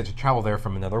they used it to travel there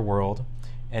from another world.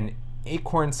 And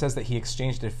Acorn says that he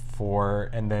exchanged it for,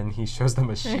 and then he shows them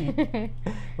a sheep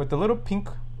with the little pink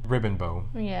ribbon bow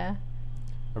Yeah.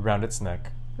 around its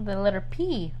neck. The letter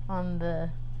P on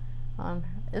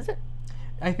is it?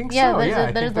 I think Yeah, so. there's Yeah, a,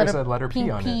 I think there's a letter P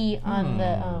pink on P it. on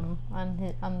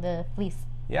the on the fleece.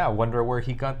 Yeah, wonder where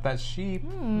he got that sheep.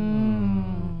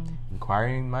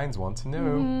 Inquiring minds want to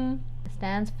know. It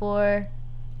stands for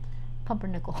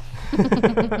pumpernickel.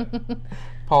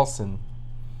 Paulson.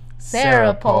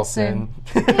 Sarah Paulson.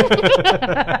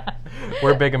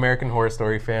 We're big American Horror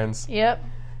Story fans. Yep.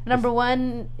 Number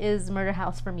 1 is Murder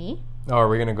House for me. Oh, are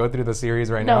we going to go through the series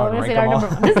right No, now I'm and gonna rank say them all?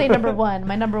 I'm gonna say number 1.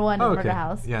 My number 1 is Oh, okay. Murder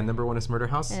House. Yeah, number 1 is Murder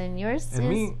House. And yours And is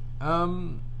me,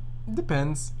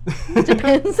 depends.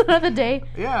 depends on the day.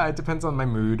 Yeah, it depends on my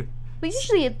mood. But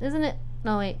usually, isn't it?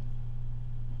 No, wait.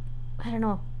 I don't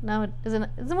know. No, wasn't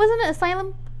it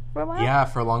Asylum for a while? Yeah,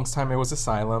 for a long time it was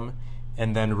Asylum,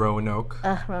 and then Roanoke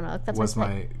Roanoke. That's was what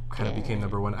my kind of became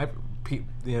number 1. I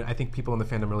think people in the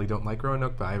fandom really don't like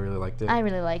Roanoke, but I really liked it. I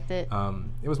really liked it.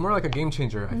 It was more like a game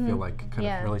changer. I feel like kind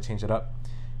Yeah. of really changed it up.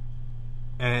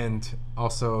 And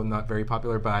also not very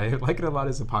popular, but I like it a lot.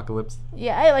 Is Apocalypse.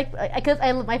 Yeah, I like because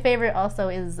my favorite also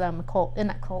is Colt,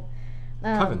 not Colt,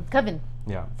 Coven.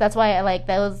 Yeah, That's why I like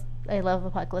that was. I love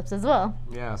Apocalypse as well.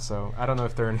 yeah. So I don't know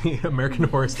if there are any American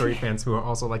Horror Story fans who are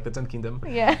also like the 10th Kingdom.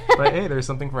 Yeah. But hey, there's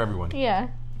something for everyone. Yeah.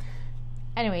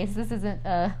 Anyways, this isn't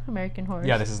American Horror.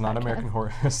 Yeah, this is not podcast. American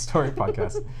Horror Story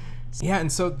podcast. Yeah,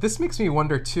 and so this makes me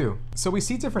wonder too. So we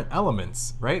see different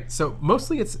elements, right? So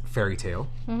mostly it's fairy tale,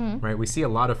 right? We see a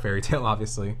lot of fairy tale,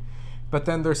 obviously, but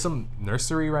then there's some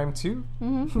nursery rhyme too.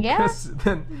 Yeah.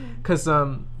 Because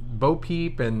Bo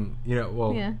Peep and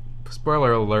Yeah.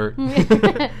 spoiler alert,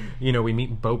 we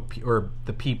meet or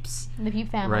the Peeps, The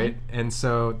Peep family. right? And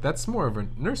so that's more of a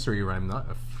nursery rhyme, not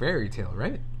a fairy tale,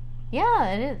 right? Yeah,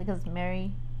 it is because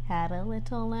Mary had a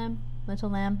little lamb. So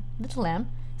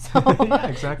Yeah,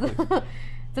 exactly.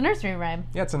 It's a nursery rhyme.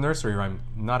 Yeah, it's a nursery rhyme,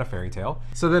 not a fairy tale.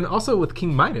 So then also with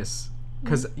King Midas,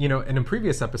 because, in a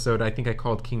previous episode, I think I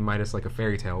called King Midas like a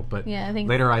fairy tale, but Yeah, I think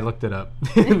later I looked it up.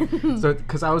 So,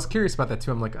 because I was curious about that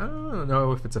too. I'm like, I don't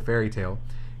know if it's a fairy tale.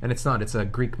 And it's not, it's a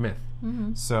Greek myth.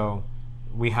 So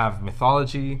we have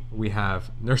mythology, we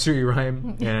have nursery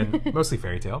rhyme, and mostly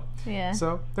fairy tale. Yeah.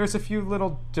 So there's a few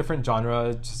little different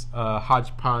genres,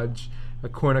 hodgepodge, a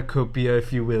cornucopia,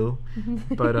 if you will.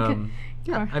 But,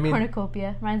 yeah, I mean...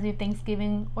 Cornucopia reminds me of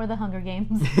Thanksgiving or the Hunger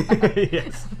Games.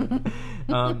 Yes.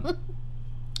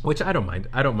 Which I don't mind.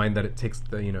 I don't mind that it takes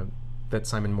that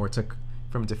Simon Moore took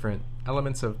from different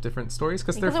elements of different stories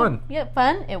because they're fun. Yeah,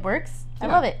 fun. It works. I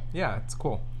love it. Yeah, it's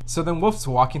cool. So then Wolf's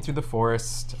walking through the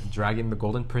forest, dragging the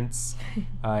Golden Prince,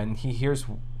 and he hears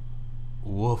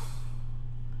Wolf.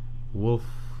 Wolf.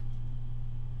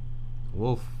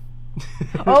 Wolf.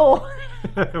 Oh.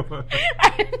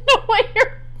 I didn't know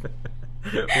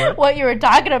what you were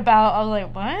talking about. I was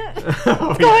like, what?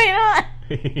 What's going on?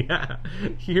 Yeah.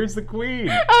 He hears the queen.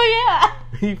 Oh, yeah.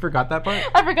 You forgot that part?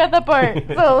 I forgot that part.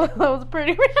 So that was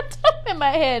pretty random in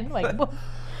my head. Like,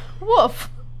 woof.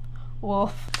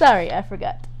 Wolf. Sorry, I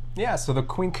forgot. Yeah, so the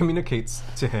queen communicates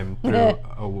to him through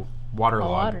a water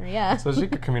log. Water, yeah. So she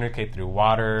could communicate through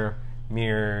water,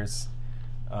 mirrors.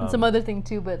 And some other thing,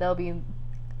 too, but that'll be...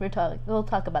 We'll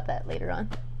talk about that later on.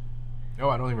 Oh,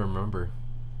 I don't even remember.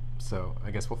 So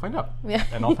I guess we'll find out. Yeah.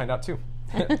 And I'll find out too.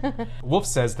 Wolf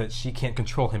says that she can't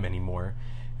control him anymore.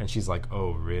 And she's like,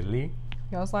 oh, really?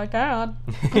 Yes, I can.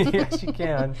 Yeah, she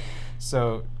can.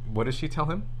 So what does she tell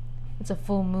him? It's a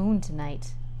full moon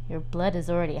tonight. Your blood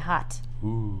is already hot.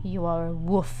 Ooh. You are a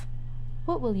wolf.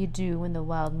 What will you do when the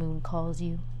wild moon calls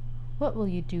you? What will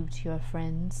you do to your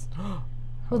friends?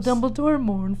 Will Dumbledore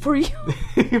mourn for you?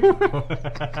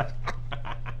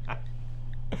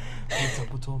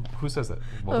 Who says that?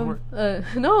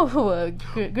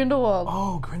 Voldemort? Grindelwald.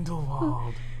 Oh,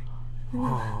 Grindelwald.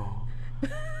 Oh.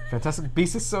 Fantastic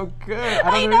Beasts is so good.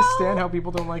 I don't understand how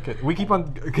people don't like it. We keep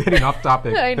on getting off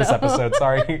topic I this know. episode.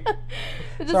 Sorry.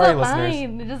 It's just Sorry, a listeners.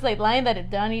 line. It's just like line that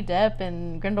Johnny Depp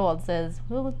and Grindelwald says,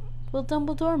 will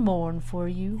Dumbledore mourn for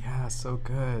you? Yeah, so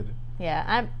good.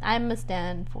 Yeah, I'm a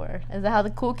stan for. Is that how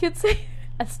the cool kids say?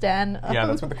 A stan. Yeah,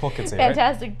 that's what the cool kids say, right?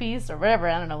 Fantastic Beasts or whatever.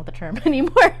 I don't know what the term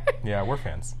anymore. Yeah, we're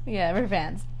fans. Yeah, we're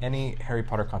fans. Any Harry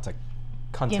Potter content,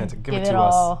 give it it to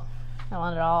us. all. I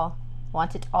want it all.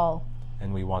 Want it all.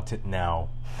 And we want it now.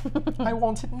 I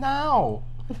want it now.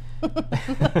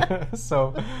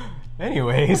 So,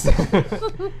 anyways.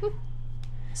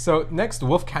 So, next,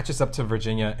 Wolf catches up to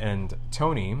Virginia and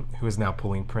Tony, who is now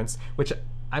pulling Prince, which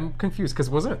I'm confused, because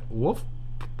wasn't Wolf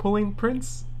pulling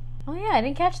Prince? Oh yeah, I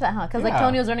didn't catch that, huh? Because like Yeah.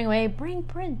 Tony was running away. Bring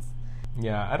Prince.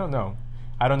 Yeah, I don't know.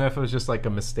 I don't know if it was just like a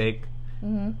mistake.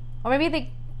 Or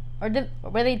maybe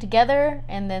were they together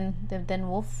and then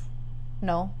Wolf?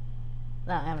 No,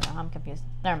 I don't know. I'm confused.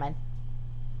 Never mind.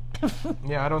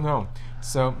 Yeah, I don't know.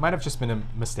 So might have just been a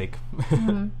mistake.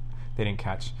 They didn't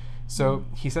catch. So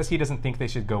he says he doesn't think they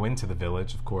should go into the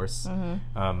village, of course.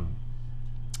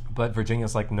 But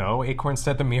Virginia's like, no. Acorn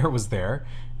said the mirror was there.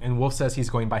 And Wolf says he's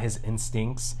going by his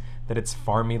instincts, that it's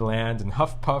farmy land and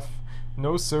huff puff,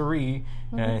 no siree.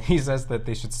 And he says that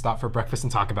they should stop for breakfast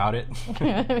and talk about it. We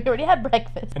already had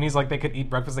breakfast. And he's like, they could eat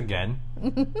breakfast again.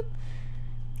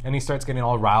 And he starts getting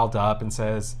all riled up and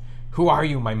says, who are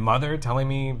you, my mother, telling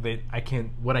me that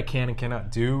what I can and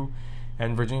cannot do?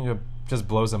 And Virginia just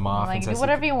blows him off. Like, and do says,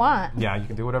 whatever you want. yeah, you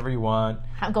can do whatever you want.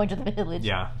 I'm going to the village.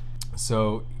 Yeah.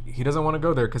 So he doesn't want to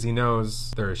go there because he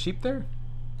knows there are sheep there.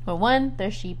 For one,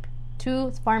 they're sheep. 2,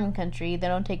 it's farming country. They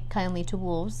don't take kindly to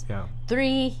wolves. Yeah.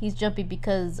 3, he's jumpy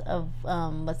because of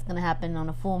what's going to happen on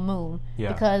a full moon.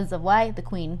 Yeah. Because of why? The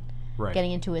queen Right.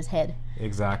 getting into his head.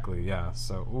 Exactly, yeah.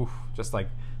 So, just like,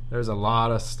 there's a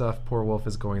lot of stuff poor Wolf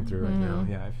is going through right now.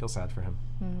 Yeah, I feel sad for him.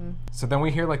 So then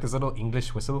we hear, like, this little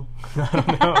English whistle. I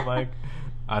don't know, like,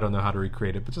 I don't know how to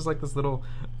recreate it, but just like this little,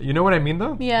 you know what I mean,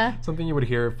 though? Yeah. Something you would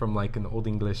hear from, like, an old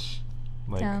English,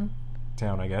 like,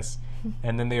 town, I guess.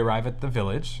 And then they arrive at the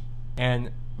village,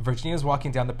 and Virginia's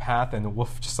walking down the path, and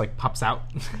Wolf just, like, pops out.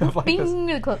 of, like, this,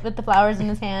 Bing! With the flowers in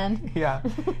his hand. yeah.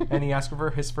 And he asks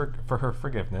for her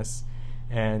forgiveness.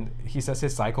 And he says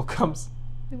his cycle comes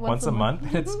once a month,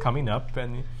 and it's coming up,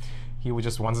 and he would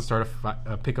just wants to start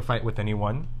pick a fight with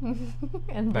anyone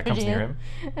And that comes near him.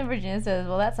 And Virginia says,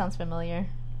 well, that sounds familiar.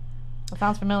 It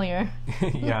sounds familiar.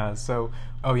 Yeah, so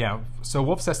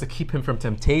Wolf says to keep him from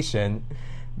temptation,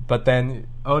 but then,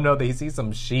 oh no, they see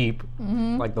some sheep,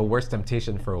 like the worst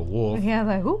temptation for a wolf. Yeah,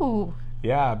 like, ooh.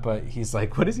 Yeah, but he's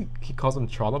like, what is he? He calls them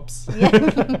trollops.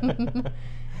 Yeah.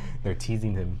 They're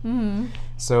teasing him.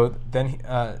 So then,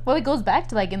 Well, it goes back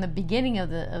to, like, in the beginning of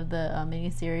the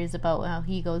miniseries about how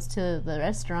he goes to the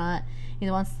restaurant. He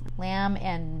wants lamb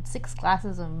and 6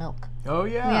 glasses of milk. oh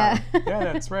yeah,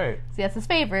 yeah, that's right. See, that's his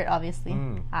favorite, obviously.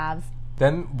 Obs.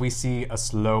 Then we see a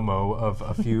slow-mo of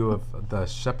a few of the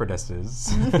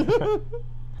shepherdesses.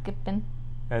 Skipping.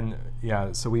 And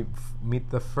yeah, so we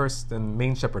meet the first and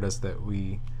main shepherdess that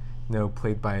we know,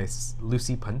 played by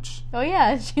Lucy Punch. Oh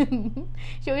yeah, she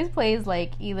always plays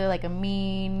like either like a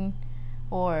mean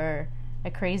or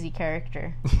a crazy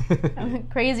character.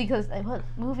 Crazy because what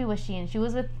movie was she in? She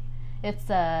was with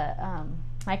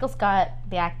Michael Scott,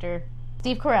 the actor,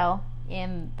 Steve Carell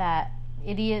in that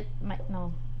idiot.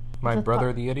 My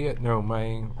Brother the Idiot. No, my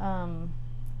and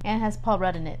it has Paul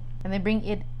Rudd in it, and they bring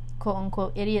it quote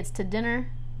unquote idiots to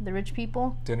dinner. The rich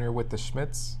people. Dinner with the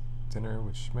Schmitz. Dinner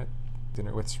with Schmidt.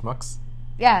 Dinner with Schmucks.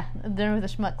 Yeah, Dinner with the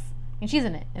Schmucks, and she's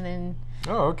in it. And then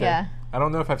Oh, okay. Yeah. I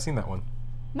don't know if I've seen that one.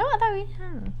 no, I thought we.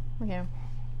 Okay.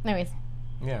 Anyways,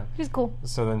 Yeah. she's cool.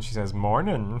 So then she says,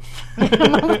 "Morning." Is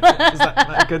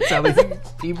that a good Sally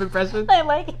Beebe impression? I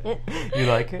like it. You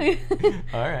like it?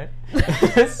 All right.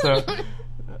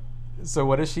 So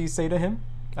what does she say to him?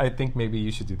 I think maybe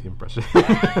you should do the impression.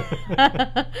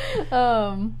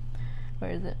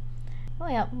 Where is it? Oh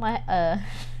yeah,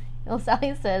 well,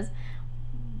 Sally says,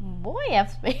 "Boy, you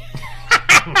have space."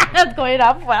 That's going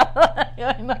off well.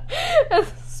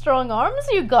 Strong arms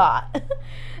you got.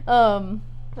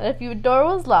 If your door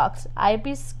was locked,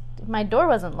 if my door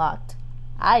wasn't locked,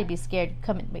 I'd be scared to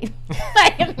come in. Wait.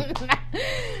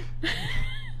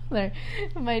 There.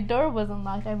 If my door wasn't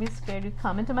locked, I'd be scared to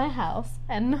come into my house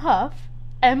and huff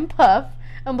and puff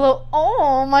and blow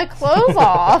all my clothes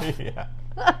off. Yeah.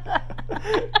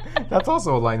 That's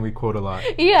also a line we quote a lot.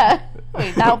 Yeah.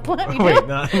 Wait, that one we do? Wait,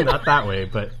 not that way,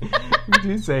 but we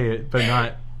do say it, but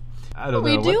not. I don't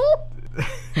know. We do?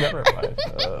 Never mind.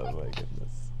 Oh my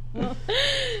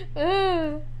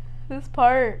goodness. This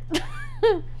part.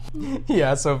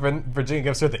 Yeah, so Virginia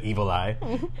gives her the evil eye,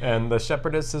 and the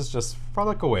shepherdesses just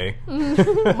frolic away. Why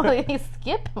do they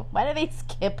skip? Why do they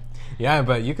skip? Yeah,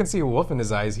 but you can see a wolf in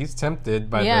his eyes. He's tempted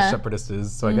by the shepherdesses,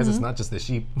 so I guess it's not just the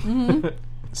sheep.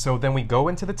 So then we go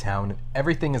into the town, and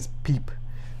everything is peep,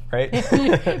 right?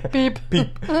 Peep.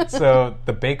 Peep. So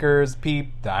the bakers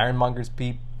peep, the ironmongers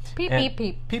peep. Peep, and peep,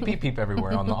 peep. Peep, peep, peep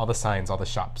everywhere on all the signs, all the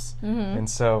shops. And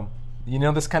so,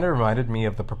 this kind of reminded me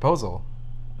of The Proposal.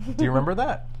 Do you remember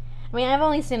that? I mean, I've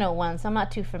only seen it once. I'm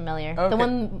not too familiar. Okay. The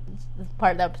one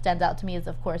part that stands out to me is,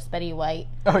 of course, Betty White.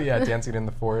 Oh, yeah, Dancing in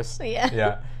the Forest. Yeah.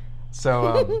 Yeah.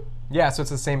 So, so it's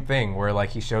the same thing where, like,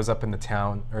 he shows up in the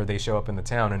town, or they show up in the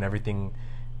town, and everything,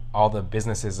 all the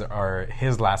businesses are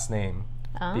his last name.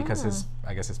 Because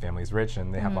I guess his family's rich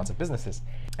and they have lots of businesses.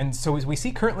 And so as we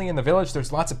see currently in the village,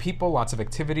 there's lots of people, lots of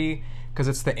activity, because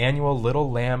it's the annual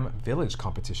Little Lamb Village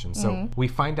competition. So we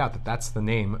find out that that's the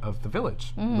name of the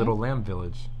village, Little Lamb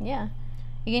Village. Yeah.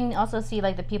 You can also see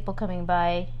like the people coming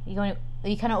by. You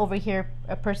kind of overhear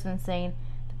a person saying,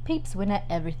 "The peeps win at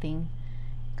everything,"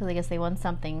 because I guess they won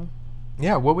something.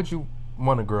 Yeah, what would you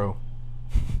want to grow?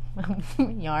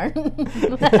 Yarn.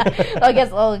 I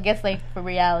guess like for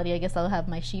reality, I guess I'll have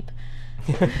my sheep.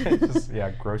 Just,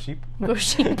 grow sheep. Grow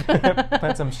sheep.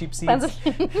 Plant some sheep seeds.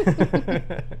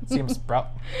 See them sprout.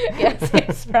 Yeah, see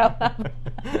them sprout up.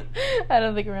 I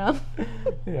don't think around.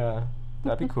 Yeah,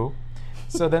 that'd be cool.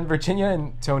 So then Virginia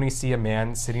and Tony see a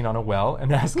man sitting on a well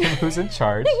and ask him who's in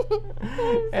charge.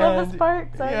 I love this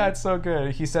part. Sorry. Yeah, it's so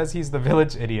good. He says he's the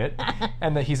village idiot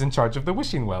and that he's in charge of the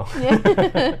wishing well.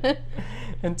 Yeah.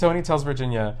 And Tony tells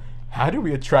Virginia, how do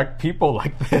we attract people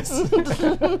like this?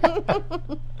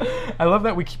 I love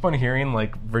that we keep on hearing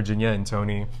like Virginia and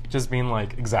Tony just being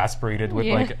like exasperated with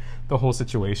like the whole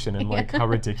situation and like how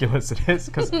ridiculous it is.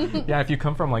 Because if you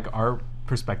come from like our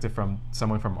perspective from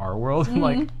someone from our world,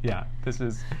 like this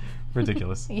is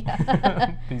ridiculous.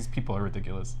 These people are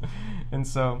ridiculous. And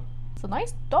so it's a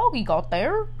nice dog you got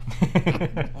there.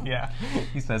 Yeah,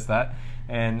 he says that.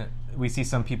 And we see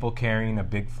some people carrying a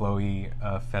big flowy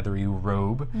feathery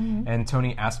robe, and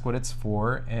Tony asks what it's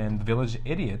for, and the village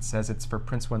idiot says it's for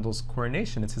Prince Wendell's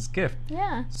coronation. It's his gift.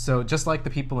 Yeah. So just like the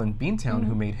people in Beantown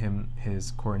who made him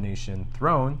his coronation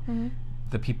throne,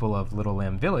 the people of Little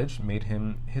Lamb Village made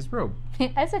him his robe.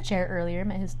 I said chair earlier, I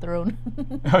meant his throne.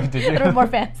 Oh, did you? A little more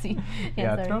fancy.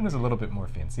 Yeah, throne is a little bit more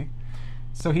fancy.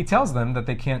 So he tells them that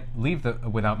they can't leave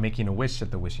without making a wish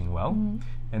at the wishing well.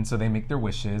 And so they make their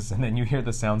wishes, and then you hear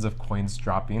the sounds of coins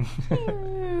dropping.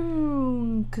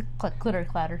 Clitter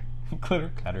clatter.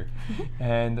 Clitter clatter.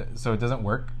 And so it doesn't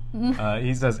work.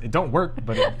 He says, it don't work,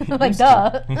 but it like,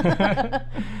 duh.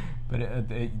 But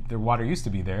the water used to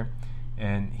be there.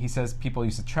 And he says people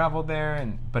used to travel there,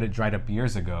 but it dried up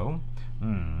years ago.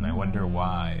 I wonder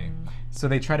why. So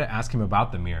they try to ask him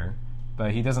about the mirror,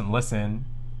 but he doesn't listen.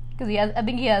 Because I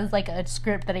think he has like a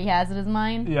script that he has in his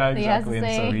mind. Yeah, exactly.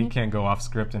 And so he can't go off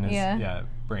script in his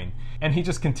brain. And he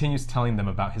just continues telling them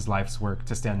about his life's work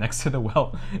to stand next to the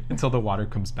well until the water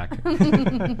comes back.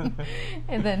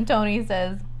 And then Tony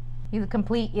says he's a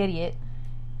complete idiot.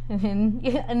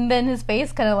 And then his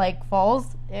face kind of like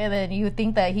falls, and then you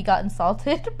think that he got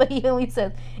insulted, but he only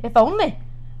says, "If only.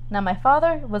 Now my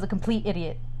father was a complete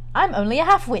idiot. I'm only a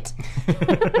half-wit."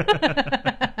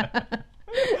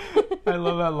 I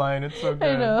love that line. It's so good.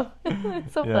 I know.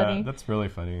 It's so funny. Yeah, that's really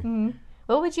funny.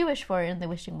 What would you wish for in the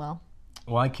wishing well?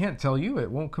 Well, I can't tell you.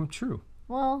 It won't come true.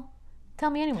 Well, tell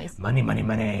me anyways. Money, money,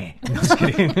 money. No, just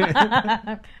kidding.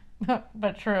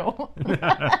 But true.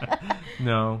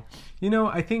 No.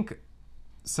 I think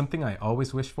something I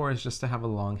always wish for is just to have a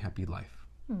long, happy life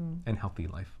and healthy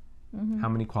life. How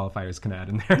many qualifiers can I add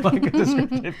in there? Like a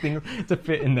descriptive thing to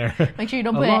fit in there. Make sure you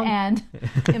don't put an and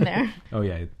in there. Oh,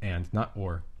 yeah, and, not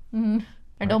or.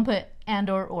 Or don't put and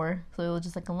or. So it'll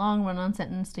just like a long run-on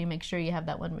sentence to make sure you have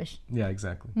that one wish. Yeah,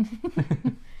 exactly.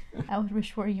 I would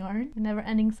wish for yarn. A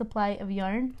never-ending supply of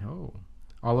yarn. Oh.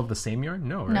 All of the same yarn?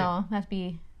 No, right? No, it has to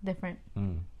be different.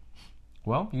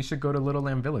 Well, you should go to Little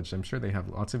Lamb Village. I'm sure they have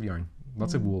lots of yarn.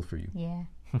 Lots of wool for you. Yeah.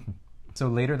 So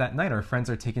later that night, our friends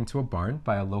are taken to a barn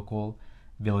by a local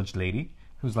village lady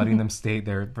who's letting them stay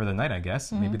there for the night, I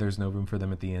guess. Maybe there's no room for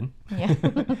them at the inn. Yeah.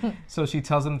 So she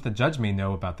tells them that the judge may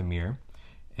know about the mirror,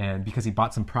 and because he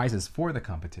bought some prizes for the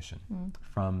competition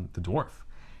from the dwarf.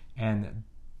 And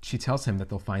she tells him that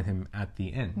they'll find him at the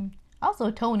inn.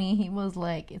 Also, Tony, he was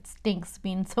like, it stinks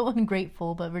being so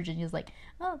ungrateful, but Virginia's like,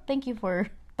 oh, thank you for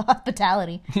the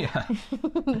hospitality. Yeah.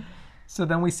 So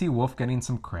then we see Wolf getting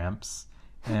some cramps,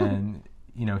 and,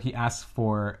 he asks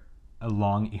for a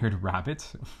long-eared rabbit.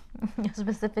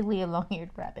 Specifically a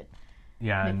long-eared rabbit.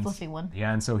 Yeah. The fluffy one.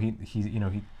 Yeah, and so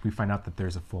we find out that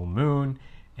there's a full moon,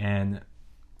 and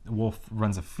Wolf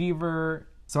runs a fever.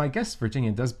 So I guess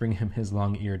Virginia does bring him his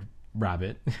long-eared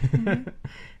rabbit.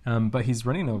 But he's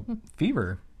running a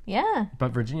fever. Yeah.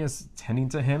 But Virginia's tending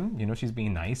to him. She's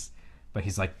being nice. But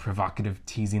he's like provocative,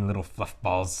 teasing little fluff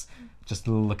balls. Just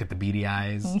a little look at the beady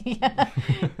eyes. Yeah.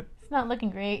 It's not looking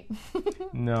great.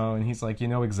 No, and he's like, they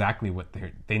know exactly what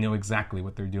they're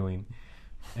doing.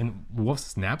 And Wolf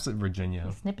snaps at Virginia.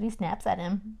 He snippety snaps at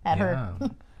her.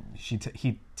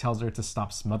 He tells her to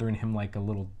stop smothering him like a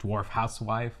little dwarf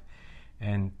housewife.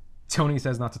 And Tony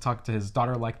says not to talk to his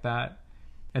daughter like that.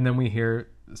 And then we hear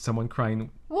someone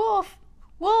crying, "Wolf!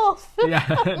 Wolf!" Yeah,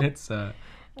 and it's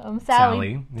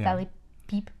Sally. Yeah. Sally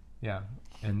Peep. Yeah.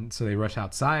 And so they rush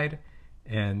outside,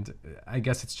 and I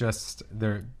guess it's just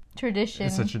their tradition.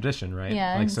 It's a tradition, right?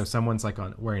 Yeah. Like, so someone's like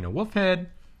wearing a wolf head.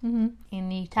 And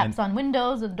he taps on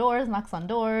windows and doors, knocks on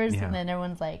doors, and then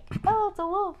everyone's like, "Oh, it's a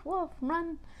wolf, wolf,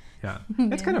 run!" Yeah.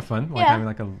 It's kind of fun, like Yeah. having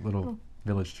like a little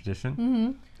village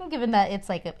tradition. Given that it's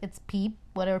like it's peep,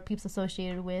 whatever peep's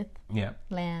associated with Yeah.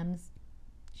 lambs,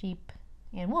 sheep,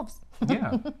 and wolves.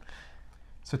 Yeah.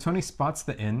 So Tony spots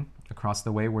the inn across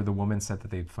the way where the woman said that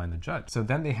they'd find the judge. So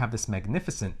then they have this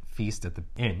magnificent feast at the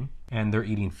inn, and they're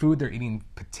eating food. They're eating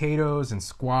potatoes and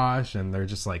squash, and they're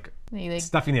just like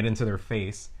stuffing it into their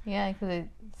face. Yeah, because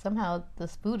somehow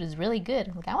this food is really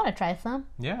good. Like, I want to try some.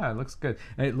 Yeah, it looks good.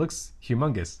 And it looks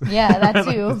humongous. Yeah, that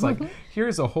too. It's like,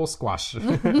 here's a whole squash.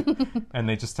 And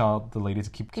they just tell the lady to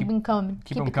keep them coming.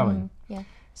 Keep them coming. Yeah.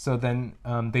 So then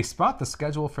they spot the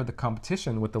schedule for the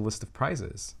competition with the list of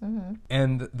prizes.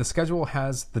 And the schedule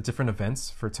has the different events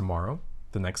for tomorrow,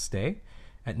 the next day.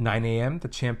 At 9 a.m., the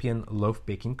champion loaf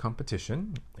baking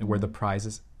competition, where the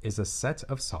prize is a set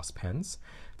of saucepans.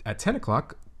 At 10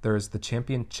 o'clock, there's the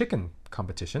champion chicken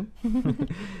competition.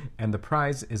 And the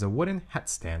prize is a wooden hat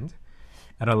stand.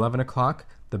 At 11 o'clock,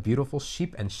 the beautiful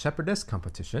sheep and shepherdess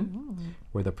competition,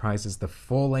 where the prize is the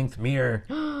full-length mirror.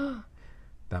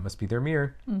 That must be their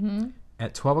mirror.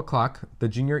 At 12 o'clock, the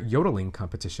junior yodeling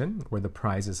competition, where the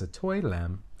prize is a toy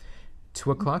lamb.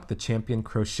 2 o'clock, the champion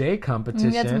crochet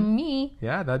competition. That's me.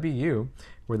 Yeah, that'd be you.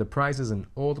 Where the prize is an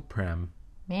old pram.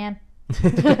 Man.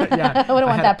 Yeah, I wouldn't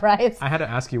want that prize. I had to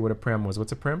ask you what a pram was.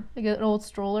 What's a pram? Like an old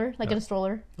stroller. Like in a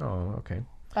stroller. Oh, okay.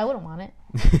 I wouldn't want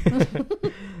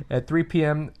it. At 3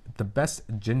 p.m., the best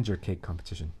ginger cake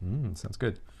competition. Sounds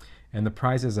good. And the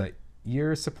prize is a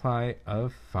year's supply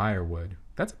of firewood.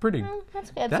 That's pretty.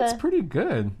 That's good. That's pretty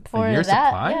good. For a year's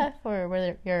that, supply. yeah, for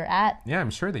where you're at. Yeah, I'm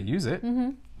sure they use it.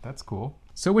 That's cool.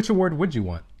 So, which award would you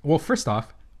want? Well, first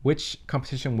off, which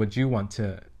competition would you want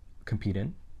to compete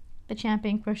in? The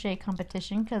champion crochet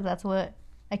competition, because that's what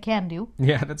I can do.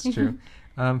 Yeah, that's true.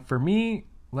 For me,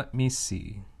 let me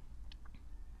see.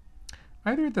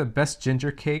 Either the best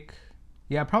ginger cake.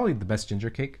 Yeah, probably the best ginger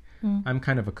cake. I'm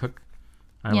kind of a cook.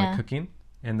 I like cooking,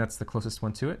 and that's the closest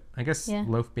one to it. I guess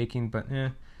loaf baking, but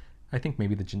I think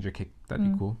maybe the ginger cake.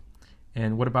 That'd be cool.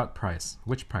 And what about prize?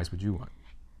 Which prize would you want?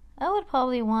 I would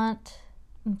probably want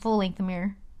full-length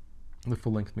mirror. The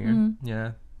full-length mirror?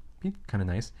 Yeah, be kind of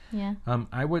nice. Yeah.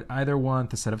 I would either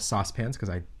want the set of saucepans, because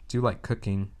I do like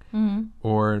cooking,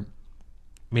 or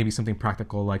maybe something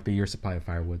practical like the year supply of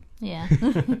firewood. Yeah.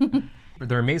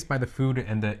 They're amazed by the food,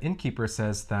 and the innkeeper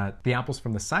says that the apples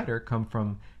from the cider come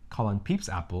from Colin Peep's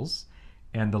apples,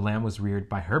 and the lamb was reared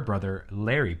by her brother,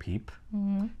 Larry Peep.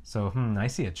 So, I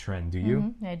see a trend. Do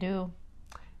you? I do.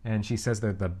 And she says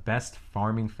they're the best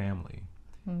farming family.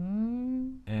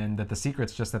 And that the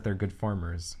secret's just that they're good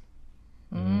farmers.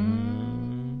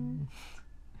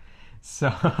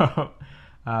 So,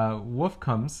 Wolf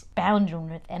comes.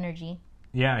 Bounding with energy.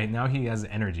 Yeah, now he has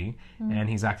energy, and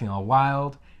he's acting all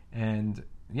wild. And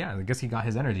yeah, I guess he got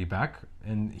his energy back,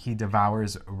 and he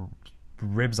devours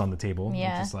ribs on the table.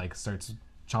 Yeah. And just like starts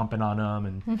chomping on them,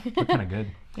 and they're kind of good.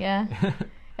 Yeah.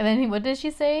 And then what did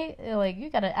she say? Like, you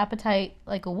got an appetite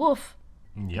like a wolf.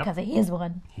 Yep. Because he is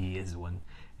one. He is one.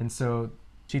 And so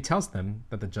she tells them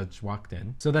that the judge walked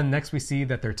in. So then next we see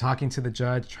that they're talking to the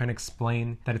judge, trying to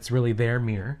explain that it's really their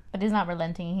mirror. But he's not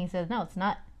relenting. He says, no, it's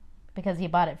not. Because he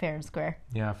bought it fair and square.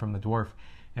 Yeah, from the dwarf.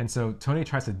 And so Tony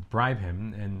tries to bribe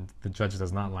him, and the judge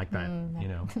does not like that, you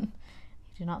know. You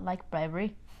do not like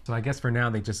bribery. So I guess for now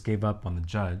they just gave up on the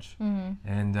judge.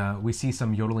 And we see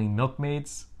some yodeling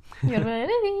milkmaids.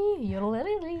 Yodelity,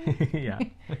 yodelity. Yeah.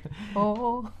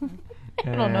 Oh.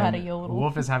 I don't know how to And yodel.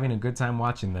 Wolf is having a good time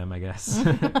watching them, I guess.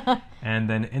 And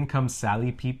then in comes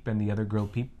Sally Peep and the other girl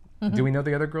Peep. Do we know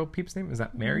the other girl Peep's name? Is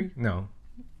that Mary? No.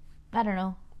 I don't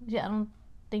know. Yeah, I don't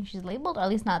think she's labeled, or at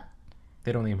least not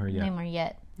They don't name her yet. name her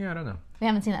yet. Yeah, I don't know. We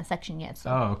haven't seen that section yet, so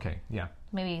Oh, okay. Yeah.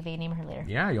 maybe they name her later.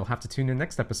 Yeah, you'll have to tune in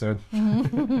next episode.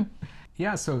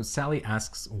 Yeah, so Sally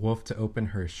asks Wolf to open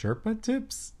her Sherpa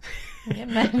tips.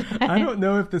 I don't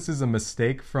know if this is a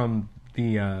mistake from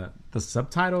the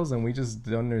subtitles and we just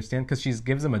don't understand, because she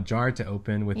gives him a jar to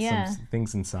open with some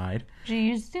things inside.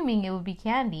 You're assuming it would be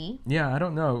candy. Yeah, I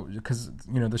don't know, because,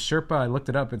 you know, the Sherpa, I looked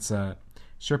it up, it's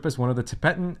Sherpa is one of the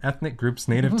Tibetan ethnic groups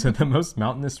native to the most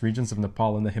mountainous regions of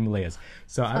Nepal and the Himalayas.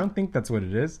 So I don't think that's what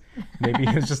it is. Maybe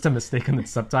it's just a mistake in the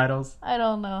subtitles. I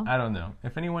don't know. I don't know.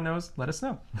 If anyone knows, let us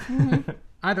know.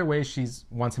 Either way, she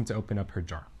wants him to open up her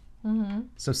jar.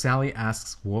 So Sally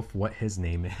asks Wolf what his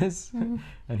name is.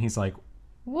 And he's like,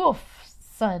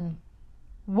 Wolfson.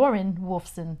 Warren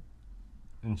Wolfson.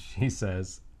 and she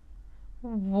says,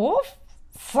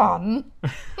 Wolfson?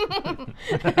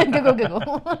 Giggle,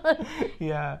 giggle.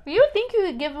 yeah. You would think you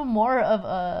would give him more of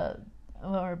a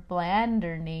bland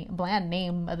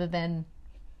name other than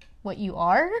what you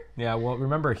are. Yeah, well,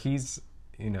 remember, he's,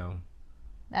 you know,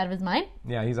 out of his mind.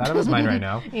 Yeah, he's out of his mind right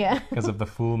now. Yeah. Because of the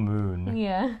full moon.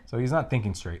 Yeah. So he's not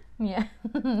thinking straight. Yeah.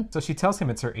 So she tells him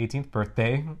it's her 18th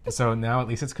birthday. So now at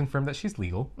least it's confirmed that she's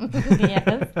legal.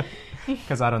 Yes.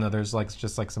 Because I don't know, there's like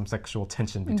just like some sexual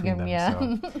tension between them. Yeah.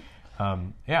 So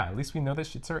yeah, at least we know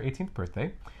that it's her 18th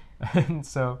birthday. And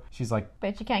so she's like,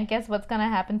 Bet you can't guess what's gonna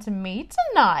happen to me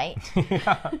tonight.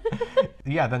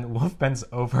 yeah, then Wolf bends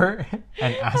over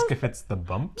and asks if it's the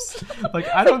bumps. Like,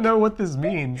 I don't know what this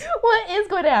means. What is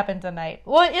going to happen tonight?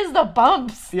 What is the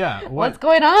bumps? Yeah. What's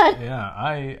going on? Yeah,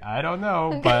 I don't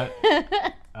know, but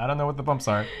I don't know what the bumps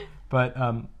are. But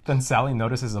then Sally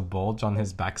notices a bulge on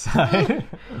his backside.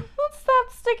 What's that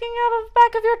sticking out of the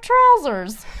back of your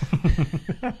trousers?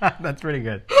 That's pretty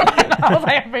good. I was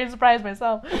like, I'm pretty surprised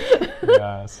myself.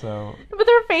 Yeah, so... But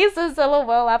their faces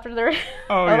LOL after their...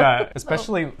 Oh, yeah,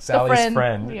 especially Sally's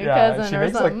friend. Your Yeah, cousin she or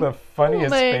makes like something. the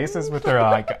funniest Like- faces with her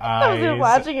like I was eyes.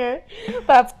 watching her.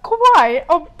 That's quite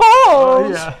a bulge.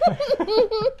 Oh,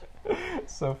 yeah.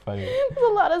 So funny. There's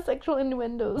a lot of sexual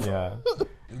innuendos. Yeah.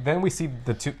 Then we see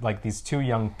these two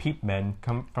young peep men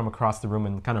come from across the room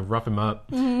and kind of rough him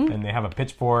up. Mm-hmm. And they have a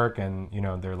pitchfork and,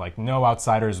 they're like, no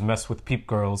outsiders mess with peep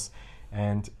girls.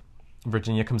 And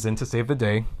Virginia comes in to save the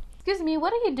day. Excuse me,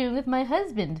 what are you doing with my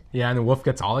husband? Yeah, and Wolf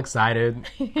gets all excited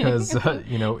because,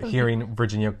 hearing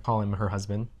Virginia call him her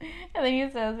husband. And then he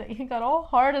says he got all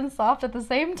hard and soft at the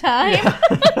same time.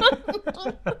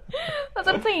 That's what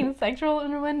I'm saying, sexual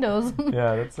innuendos.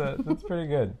 Yeah, that's pretty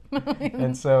good.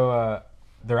 And so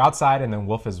they're outside, and then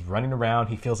Wolf is running around.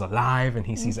 He feels alive, and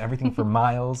he sees everything for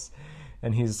miles.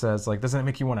 And he says, like, doesn't it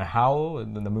make you want to howl?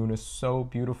 And then the moon is so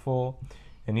beautiful.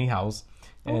 And he howls.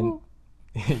 And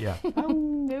yeah.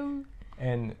 No.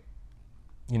 And,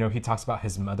 he talks about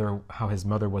his mother, how his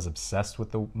mother was obsessed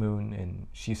with the moon, and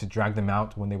she used to drag them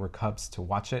out when they were cubs to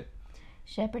watch it.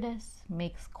 Shepherdess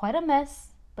makes quite a mess,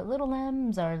 but little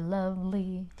lambs are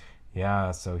lovely.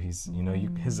 Yeah, so he's,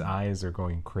 his eyes are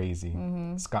going crazy.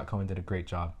 Scott Cohen did a great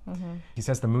job. He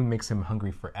says the moon makes him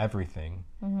hungry for everything.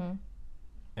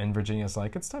 And Virginia's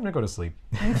like, it's time to go to sleep.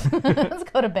 Let's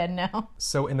go to bed now.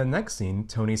 So in the next scene,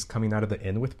 Tony's coming out of the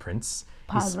inn with Prince.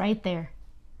 Pause right there.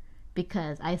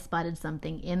 Because I spotted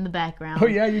something in the background. Oh,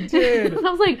 yeah, you did. And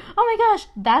I was like, oh my gosh,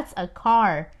 that's a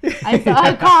car. I saw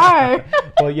a car.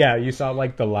 Well, yeah, you saw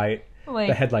like the light, Like,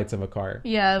 the headlights of a car.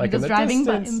 Yeah, like just in the driving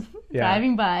by. distance. Yeah.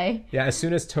 Driving by. Yeah, as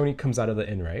soon as Tony comes out of the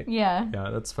inn, right? Yeah. Yeah,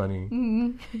 that's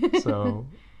funny. So,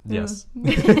 yes.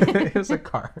 It was a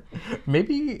car.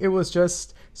 Maybe it was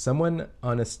just someone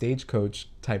on a stagecoach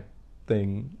type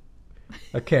thing,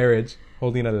 a carriage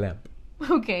holding a lamp.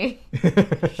 Okay.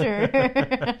 Sure.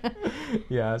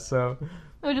 Yeah, so...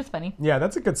 It was just funny. Yeah,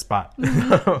 that's a good spot.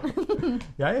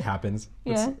 Yeah, it happens.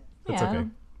 Yeah. It's Yeah.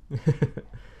 okay.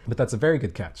 But that's a very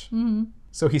good catch.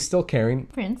 So he's still carrying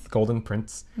Prince. Golden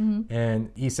Prince,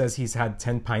 and he says he's had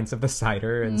 10 pints of the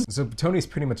cider, and so Tony's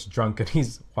pretty much drunk, and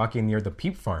he's walking near the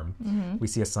Peep Farm. We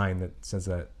see a sign that says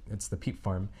that it's the Peep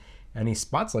Farm, and he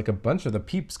spots like a bunch of the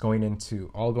peeps going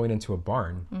into a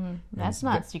barn. That's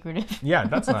not secretive. Yeah,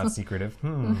 that's not secretive.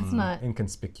 That's not.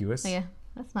 Inconspicuous. Yeah,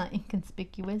 that's not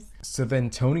inconspicuous. So then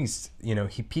Tony's,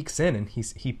 he peeks in, and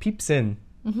he peeps in.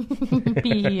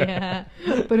 Yeah.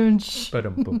 Ba-dum-tsh.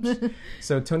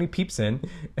 So Tony peeps in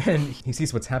and he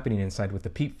sees what's happening inside with the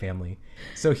Peep family.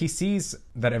 So he sees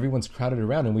that everyone's crowded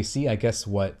around, and we see, I guess,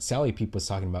 what Sally Peep was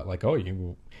talking about, like, oh,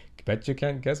 you bet you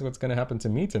can't guess what's going to happen to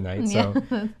me tonight.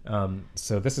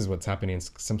 So this is what's happening.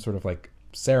 It's some sort of like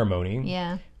ceremony.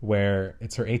 Yeah. Where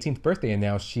it's her 18th birthday, and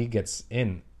now she gets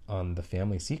in on the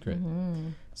family secret.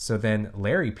 So then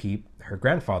Larry Peep, her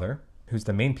grandfather, who's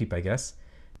the main Peep, I guess,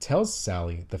 tells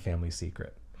Sally the family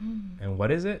secret. And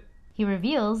what is it? He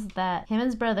reveals that him and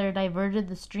his brother diverted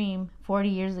the stream 40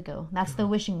 years ago. That's the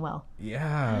wishing well.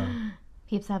 Yeah.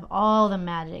 Peeps have all the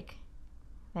magic.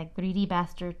 That greedy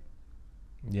bastard.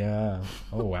 Yeah.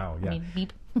 Oh, wow. Yeah. I mean,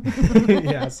 beep.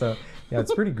 Yeah, so, yeah,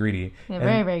 it's pretty greedy. Yeah, And-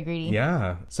 very, very greedy.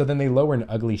 Yeah. So then they lower an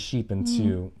ugly sheep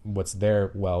into what's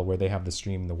their well, where they have the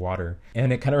stream, the water.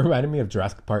 And it kind of reminded me of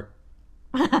Jurassic Park.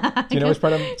 Do you know which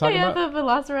part I'm talking yeah, about? the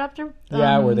velociraptor.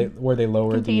 Yeah, where they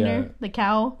lower container, the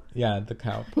cow. the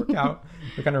cow. Poor cow.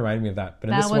 It kind of reminded me of that. But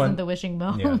in That this wasn't one, the wishing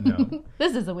well. Yeah, no.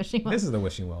 This is the wishing well. This is the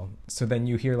wishing well. So then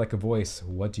you hear like a voice,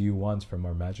 "What do you want from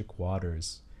our magic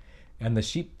waters?" And the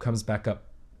sheep comes back up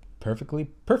perfect.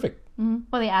 Well,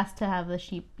 they asked to have the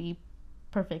sheep be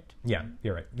perfect. Yeah,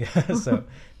 you're right. Yeah, so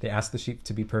they ask the sheep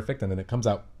to be perfect, and then it comes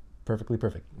out perfectly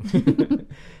perfect.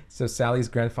 So Sally's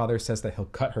grandfather says that he'll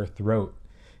cut her throat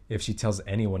if she tells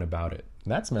anyone about it.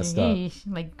 That's messed up. Yeesh,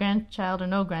 like grandchild or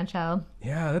no grandchild.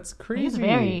 Yeah, that's crazy. He's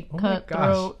very Oh my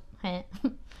gosh. cutthroat.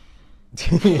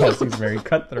 Yes, he's very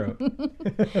cutthroat.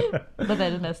 But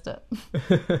that is messed up.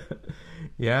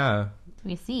 Yeah.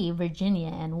 We see Virginia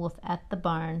and Wolf at the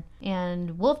barn,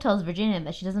 and Wolf tells Virginia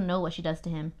that she doesn't know what she does to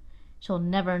him. She'll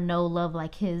never know love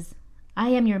like his. I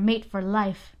am your mate for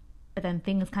life. But then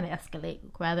things kind of escalate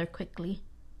rather quickly.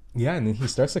 Yeah, and then he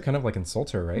starts to kind of like insult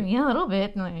her, right? Yeah, a little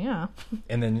bit. Like, yeah.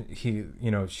 And then he,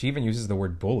 she even uses the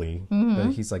word bully.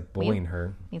 That he's like bullying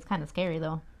her. He's kind of scary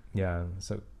though. Yeah.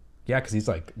 So, yeah, because he's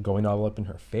like going all up in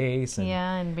her face. And,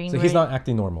 Yeah, and being so he's not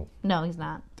acting normal. No, he's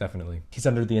not. Definitely. He's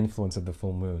under the influence of the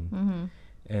full moon.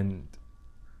 And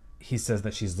he says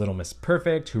that she's Little Miss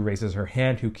Perfect, who raises her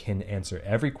hand, who can answer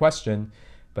every question,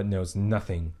 but knows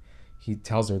nothing. He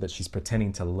tells her that she's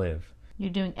pretending to live.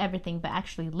 You're doing everything but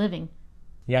actually living.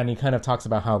 Yeah, and he kind of talks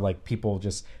about how like people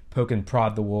just poke and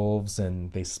prod the wolves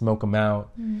and they smoke them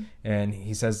out. And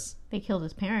he says They killed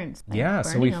his parents. By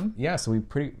so burning them. we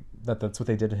pretty that's what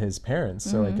they did to his parents.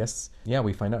 So I guess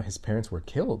we find out his parents were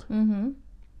killed.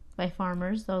 By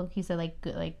farmers. So he said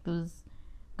like those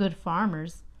good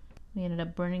farmers. We ended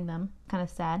up burning them. Kind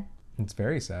of sad. It's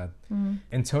very sad.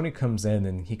 And Tony comes in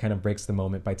and he kind of breaks the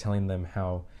moment by telling them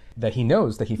how that he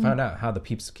knows that he found out how the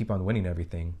peeps keep on winning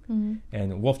everything.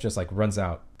 And Wolf just like runs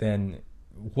out. Then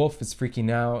Wolf is freaking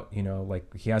out,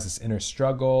 like he has this inner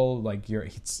struggle. Like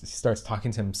he starts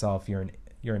talking to himself. You're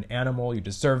an animal. You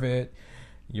deserve it.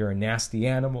 You're a nasty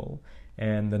animal.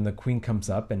 And then the queen comes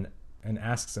up and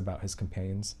asks about his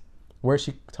companions. Where is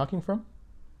she talking from?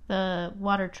 The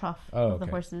water trough of the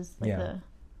horses. Like the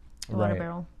water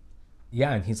barrel.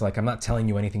 Yeah, and he's like, I'm not telling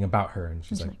you anything about her. And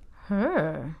she's like,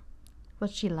 her?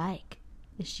 What's she like?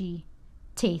 Is she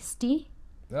tasty?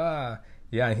 Yeah,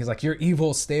 and he's like, you're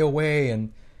evil, stay away.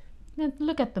 And Now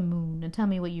look at the moon and tell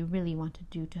me what you really want to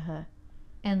do to her.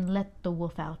 And let the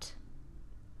wolf out.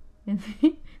 And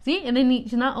see? And then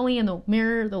she's not only in the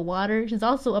mirror, the water, she's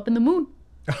also up in the moon.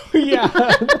 yeah.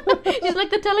 She's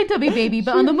like the Teletubby baby,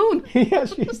 but on the moon. Yeah,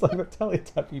 she's like a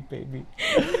Teletubby baby.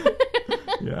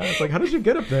 Yeah, it's like, how did you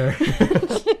get up there?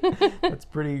 That's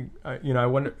pretty, I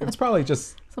wonder, it's probably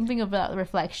just something about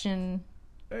reflection.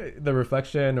 The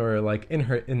reflection, or like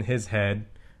in his head,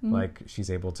 like she's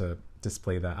able to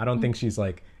display that. I don't think she's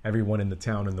like everyone in the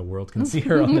town and the world can see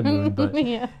her on the moon, but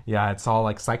yeah, it's all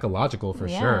like psychological for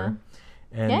sure.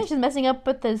 And she's messing up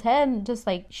with his head, just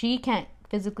like she can't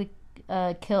physically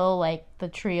kill like the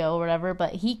trio or whatever,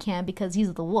 but he can because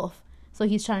he's the wolf. So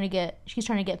she's trying to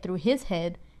get through his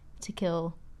head to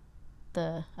kill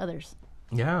the others.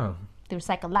 Yeah. Through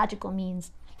psychological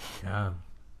means. Yeah.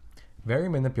 Very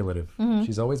manipulative.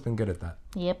 She's always been good at that.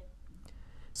 Yep.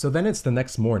 So then it's the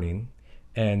next morning,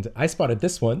 and I spotted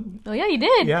this one. Oh yeah, you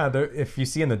did. Yeah, if you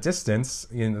see in the distance,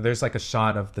 there's like a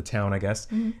shot of the town, I guess.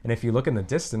 And if you look in the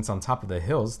distance on top of the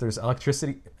hills, there's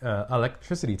electricity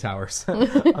towers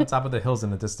on top of the hills in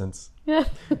the distance. Yeah.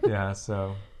 Yeah,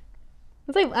 so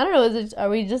it's like, I don't know, are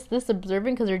we just this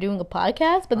observant because we're doing a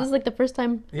podcast? But this is like the first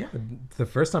time. Yeah, the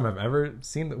first time ever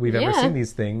seen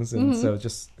these things, and so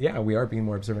just we are being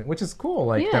more observant, which is cool.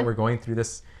 Like that we're going through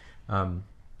this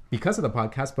because of the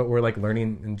podcast, but we're like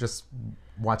learning and just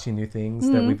watching new things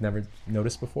that we've never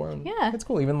noticed before. And it's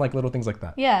cool, even like little things like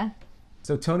that. Yeah.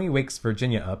 So Tony wakes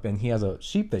Virginia up, and he has a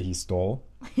sheep that he stole.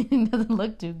 It doesn't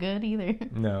look too good either.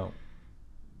 No.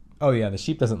 Oh yeah, the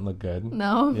sheep doesn't look good.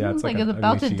 No. Yeah, it's like it's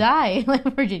about to die, like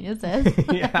Virginia says.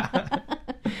 Yeah.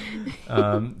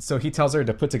 So he tells her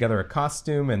to put together a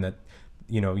costume and that,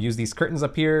 use these curtains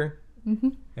up here,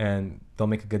 and they'll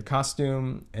make a good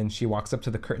costume. And she walks up to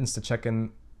the curtains to check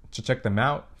them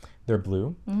out. They're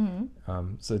blue.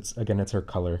 So it's her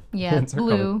color. Yeah, it's her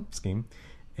blue color scheme.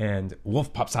 And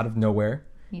Wolf pops out of nowhere.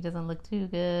 He doesn't look too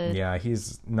good. Yeah,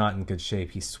 he's not in good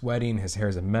shape. He's sweating. His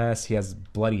hair's a mess. He has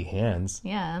bloody hands.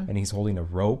 Yeah. And he's holding a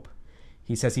rope.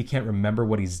 He says he can't remember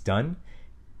what he's done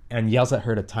and yells at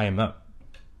her to tie him up.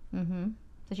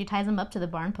 So she ties him up to the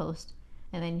barn post.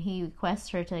 And then he requests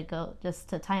her to go just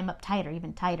to tie him up tighter,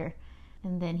 even tighter.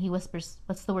 And then he whispers,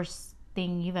 "What's the worst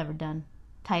thing you've ever done?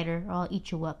 Tighter or I'll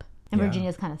eat you up." And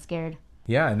Virginia's kind of scared.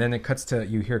 Yeah, and then it cuts to,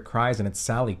 you hear cries, and it's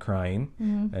Sally crying.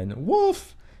 And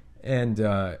Wolf! And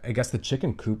I guess the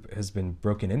chicken coop has been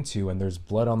broken into, and there's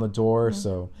blood on the door,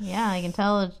 so... Yeah, I can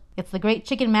tell it's the Great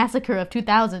Chicken Massacre of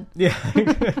 2000. Yeah.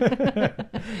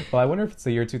 Well, I wonder if it's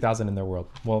the year 2000 in their world.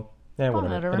 Well,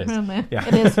 whatever. It is. Yeah.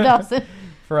 It is 2000.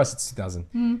 For us, it's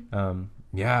 2000.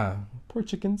 Yeah. Poor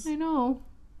chickens. I know.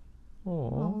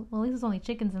 Oh. Well, at least it's only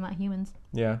chickens and not humans.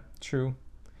 Yeah, true.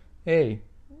 Hey,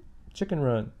 Chicken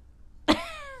Run.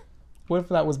 What if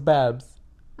that was Babs?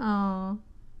 Oh.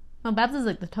 Well, Babs is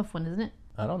like the tough one, isn't it?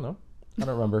 I don't know. I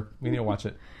don't remember. We need to watch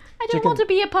it. I don't want to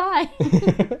be a pie.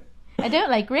 I don't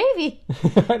like gravy.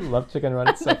 I love Chicken Run.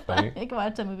 It's so funny. I can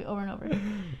watch that movie over and over.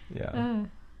 Yeah.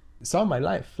 Saw my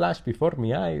life flash before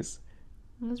my eyes.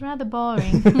 It was rather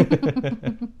boring.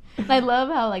 And I love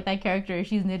how like that character,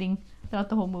 she's knitting throughout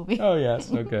the whole movie. Oh yeah,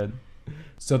 so good.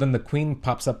 So then the queen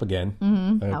pops up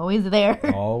again. Always there.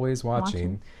 Always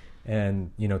watching. And,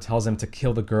 you know, tells him to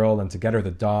kill the girl and to get her the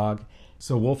dog.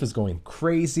 So Wolf is going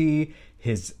crazy.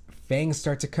 His fangs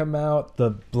start to come out.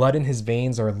 The blood in his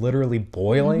veins are literally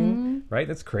boiling. Right?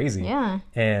 That's crazy. Yeah.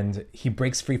 And he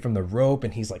breaks free from the rope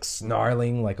and he's like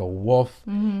snarling like a wolf.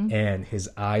 And his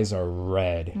eyes are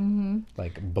red.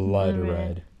 Like blood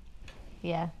red.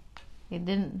 Yeah. It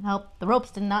didn't help. The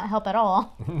ropes did not help at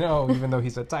all. No, even though he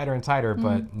said tighter and tighter,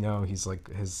 but no, he's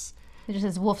like his... It's just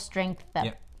his wolf strength that...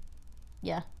 Yep.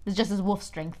 Yeah. It's just his wolf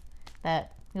strength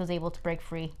that he was able to break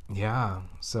free. Yeah.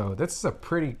 So this is a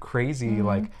pretty crazy,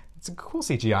 like... It's a cool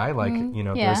CGI, like, you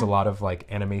know, Yeah. there's a lot of,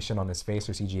 like, animation on his face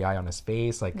or CGI on his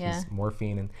face, like, Yeah. he's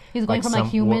morphine and... He's going from, like, some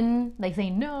human, like,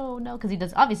 saying, no, because he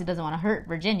obviously doesn't want to hurt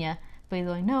Virginia, but he's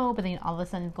going, no, but then all of a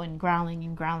sudden he's going growling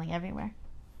and growling everywhere.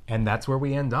 And that's where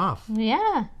we end off.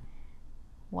 Yeah.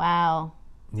 Wow.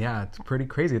 Yeah, it's pretty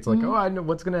crazy. It's like, oh, I know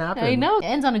what's going to happen. I know. It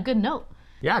ends on a good note.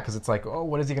 Yeah, because it's like, oh,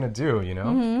 what is he going to do, you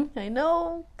know? I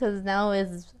know, because now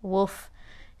his wolf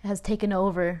has taken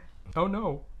over. Oh,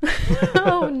 no.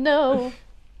 Oh, no.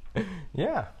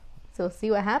 Yeah. So see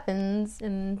what happens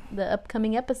in the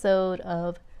upcoming episode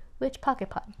of Witch Pocket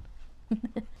Pot.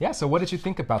 Yeah, so what did you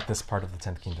think about this part of the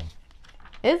 10th Kingdom?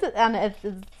 It's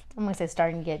I'm going to say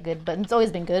starting to get good, but it's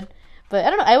always been good. But I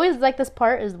don't know, I always like this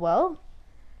part as well.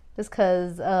 Just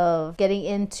because of getting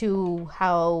into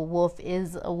how Wolf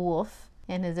is a wolf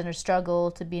and his inner struggle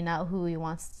to be not who he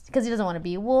wants. Because he doesn't want to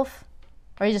be a wolf.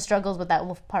 Or he just struggles with that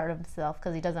wolf part of himself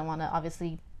because he doesn't want to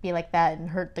obviously be like that and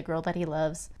hurt the girl that he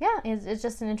loves. Yeah, it's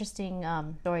just an interesting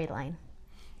storyline.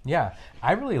 Yeah,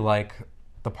 I really like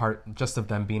the part just of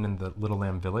them being in the Little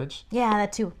Lamb village. Yeah,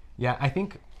 that too. Yeah, I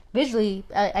think... Visually,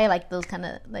 I like those kind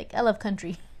of, like, I love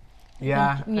country.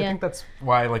 Yeah, I Yeah. think that's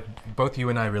why, like, both you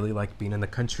and I really like being in the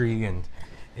country, and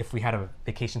if we had a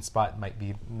vacation spot, it might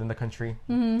be in the country.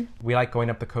 We like going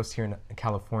up the coast here in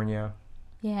California.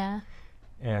 Yeah.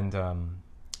 And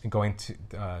going to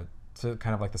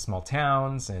kind of like the small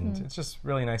towns, and it's just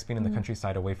really nice being in the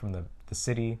countryside away from the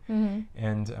city.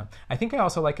 And I think I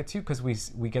also like it too because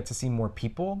we get to see more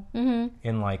people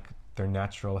in like their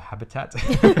natural habitat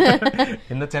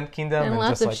in the 10th Kingdom, And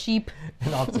lots just of sheep.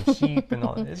 and lots of sheep, and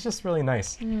all. It's just really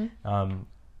nice.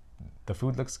 The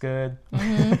food looks good.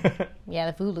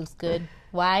 Yeah, the food looks good.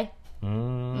 Why?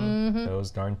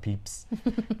 Those darn peeps.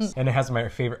 And it has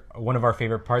one of our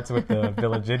favorite parts with the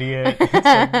village idiot.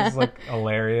 It's like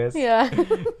hilarious. Yeah.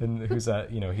 And who's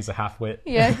he's a half-wit.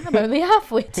 Yeah, I'm only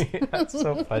half-wit. Yeah, that's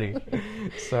so funny.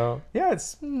 So yeah,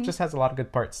 it's just has a lot of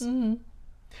good parts.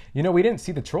 You know, we didn't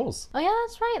see the trolls. Oh, yeah,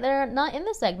 that's right. They're not in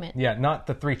this segment. Yeah, not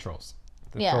the 3 trolls.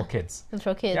 The Yeah. troll kids. The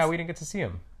troll kids. Yeah, we didn't get to see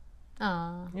them.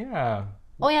 Aw. Yeah.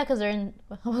 Oh, yeah, because they're in...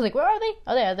 I was like, where are they?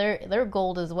 Oh, they're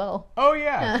gold as well. Oh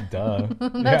yeah. Duh.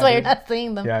 That's why you're not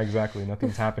seeing them. Yeah, exactly.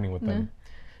 Nothing's happening with them.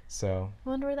 So I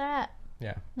wonder where they're at.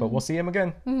 yeah, but we'll see them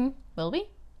again. Will we?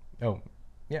 Oh,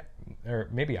 yeah, or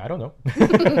maybe I don't know.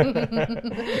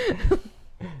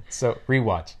 So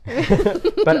rewatch.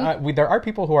 But there are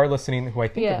people who are listening who I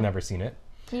think Yeah. have never seen it.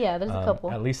 Yeah, there's a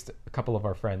couple. At least a couple of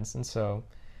our friends, and so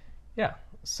yeah,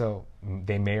 so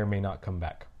they may or may not come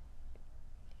back.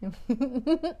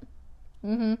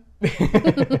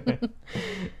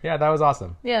 Yeah, that was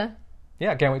awesome. Yeah.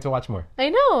 Yeah, can't wait to watch more. I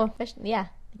know. Yeah,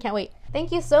 I can't wait.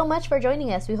 Thank you so much for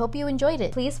joining us. We hope you enjoyed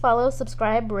it. Please follow,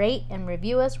 subscribe, rate, and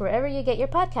review us wherever you get your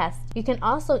podcasts. You can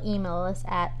also email us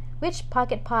at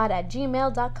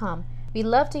witchpocketpod@gmail.com. We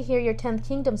love to hear your 10th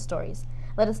Kingdom stories.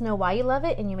 Let us know why you love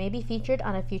it, and you may be featured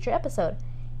on a future episode.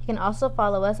 You can also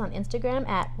follow us on Instagram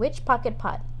at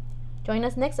witchpocketpod. Join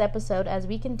us next episode as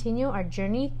we continue our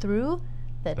journey through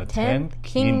the 10th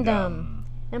Kingdom.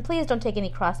 And please don't take any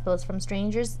crossbows from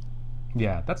strangers.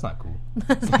 Yeah, that's not cool.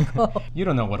 That's not cool. You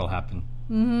don't know what'll happen.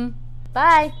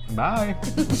 Bye. Bye.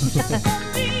 Just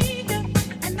for me.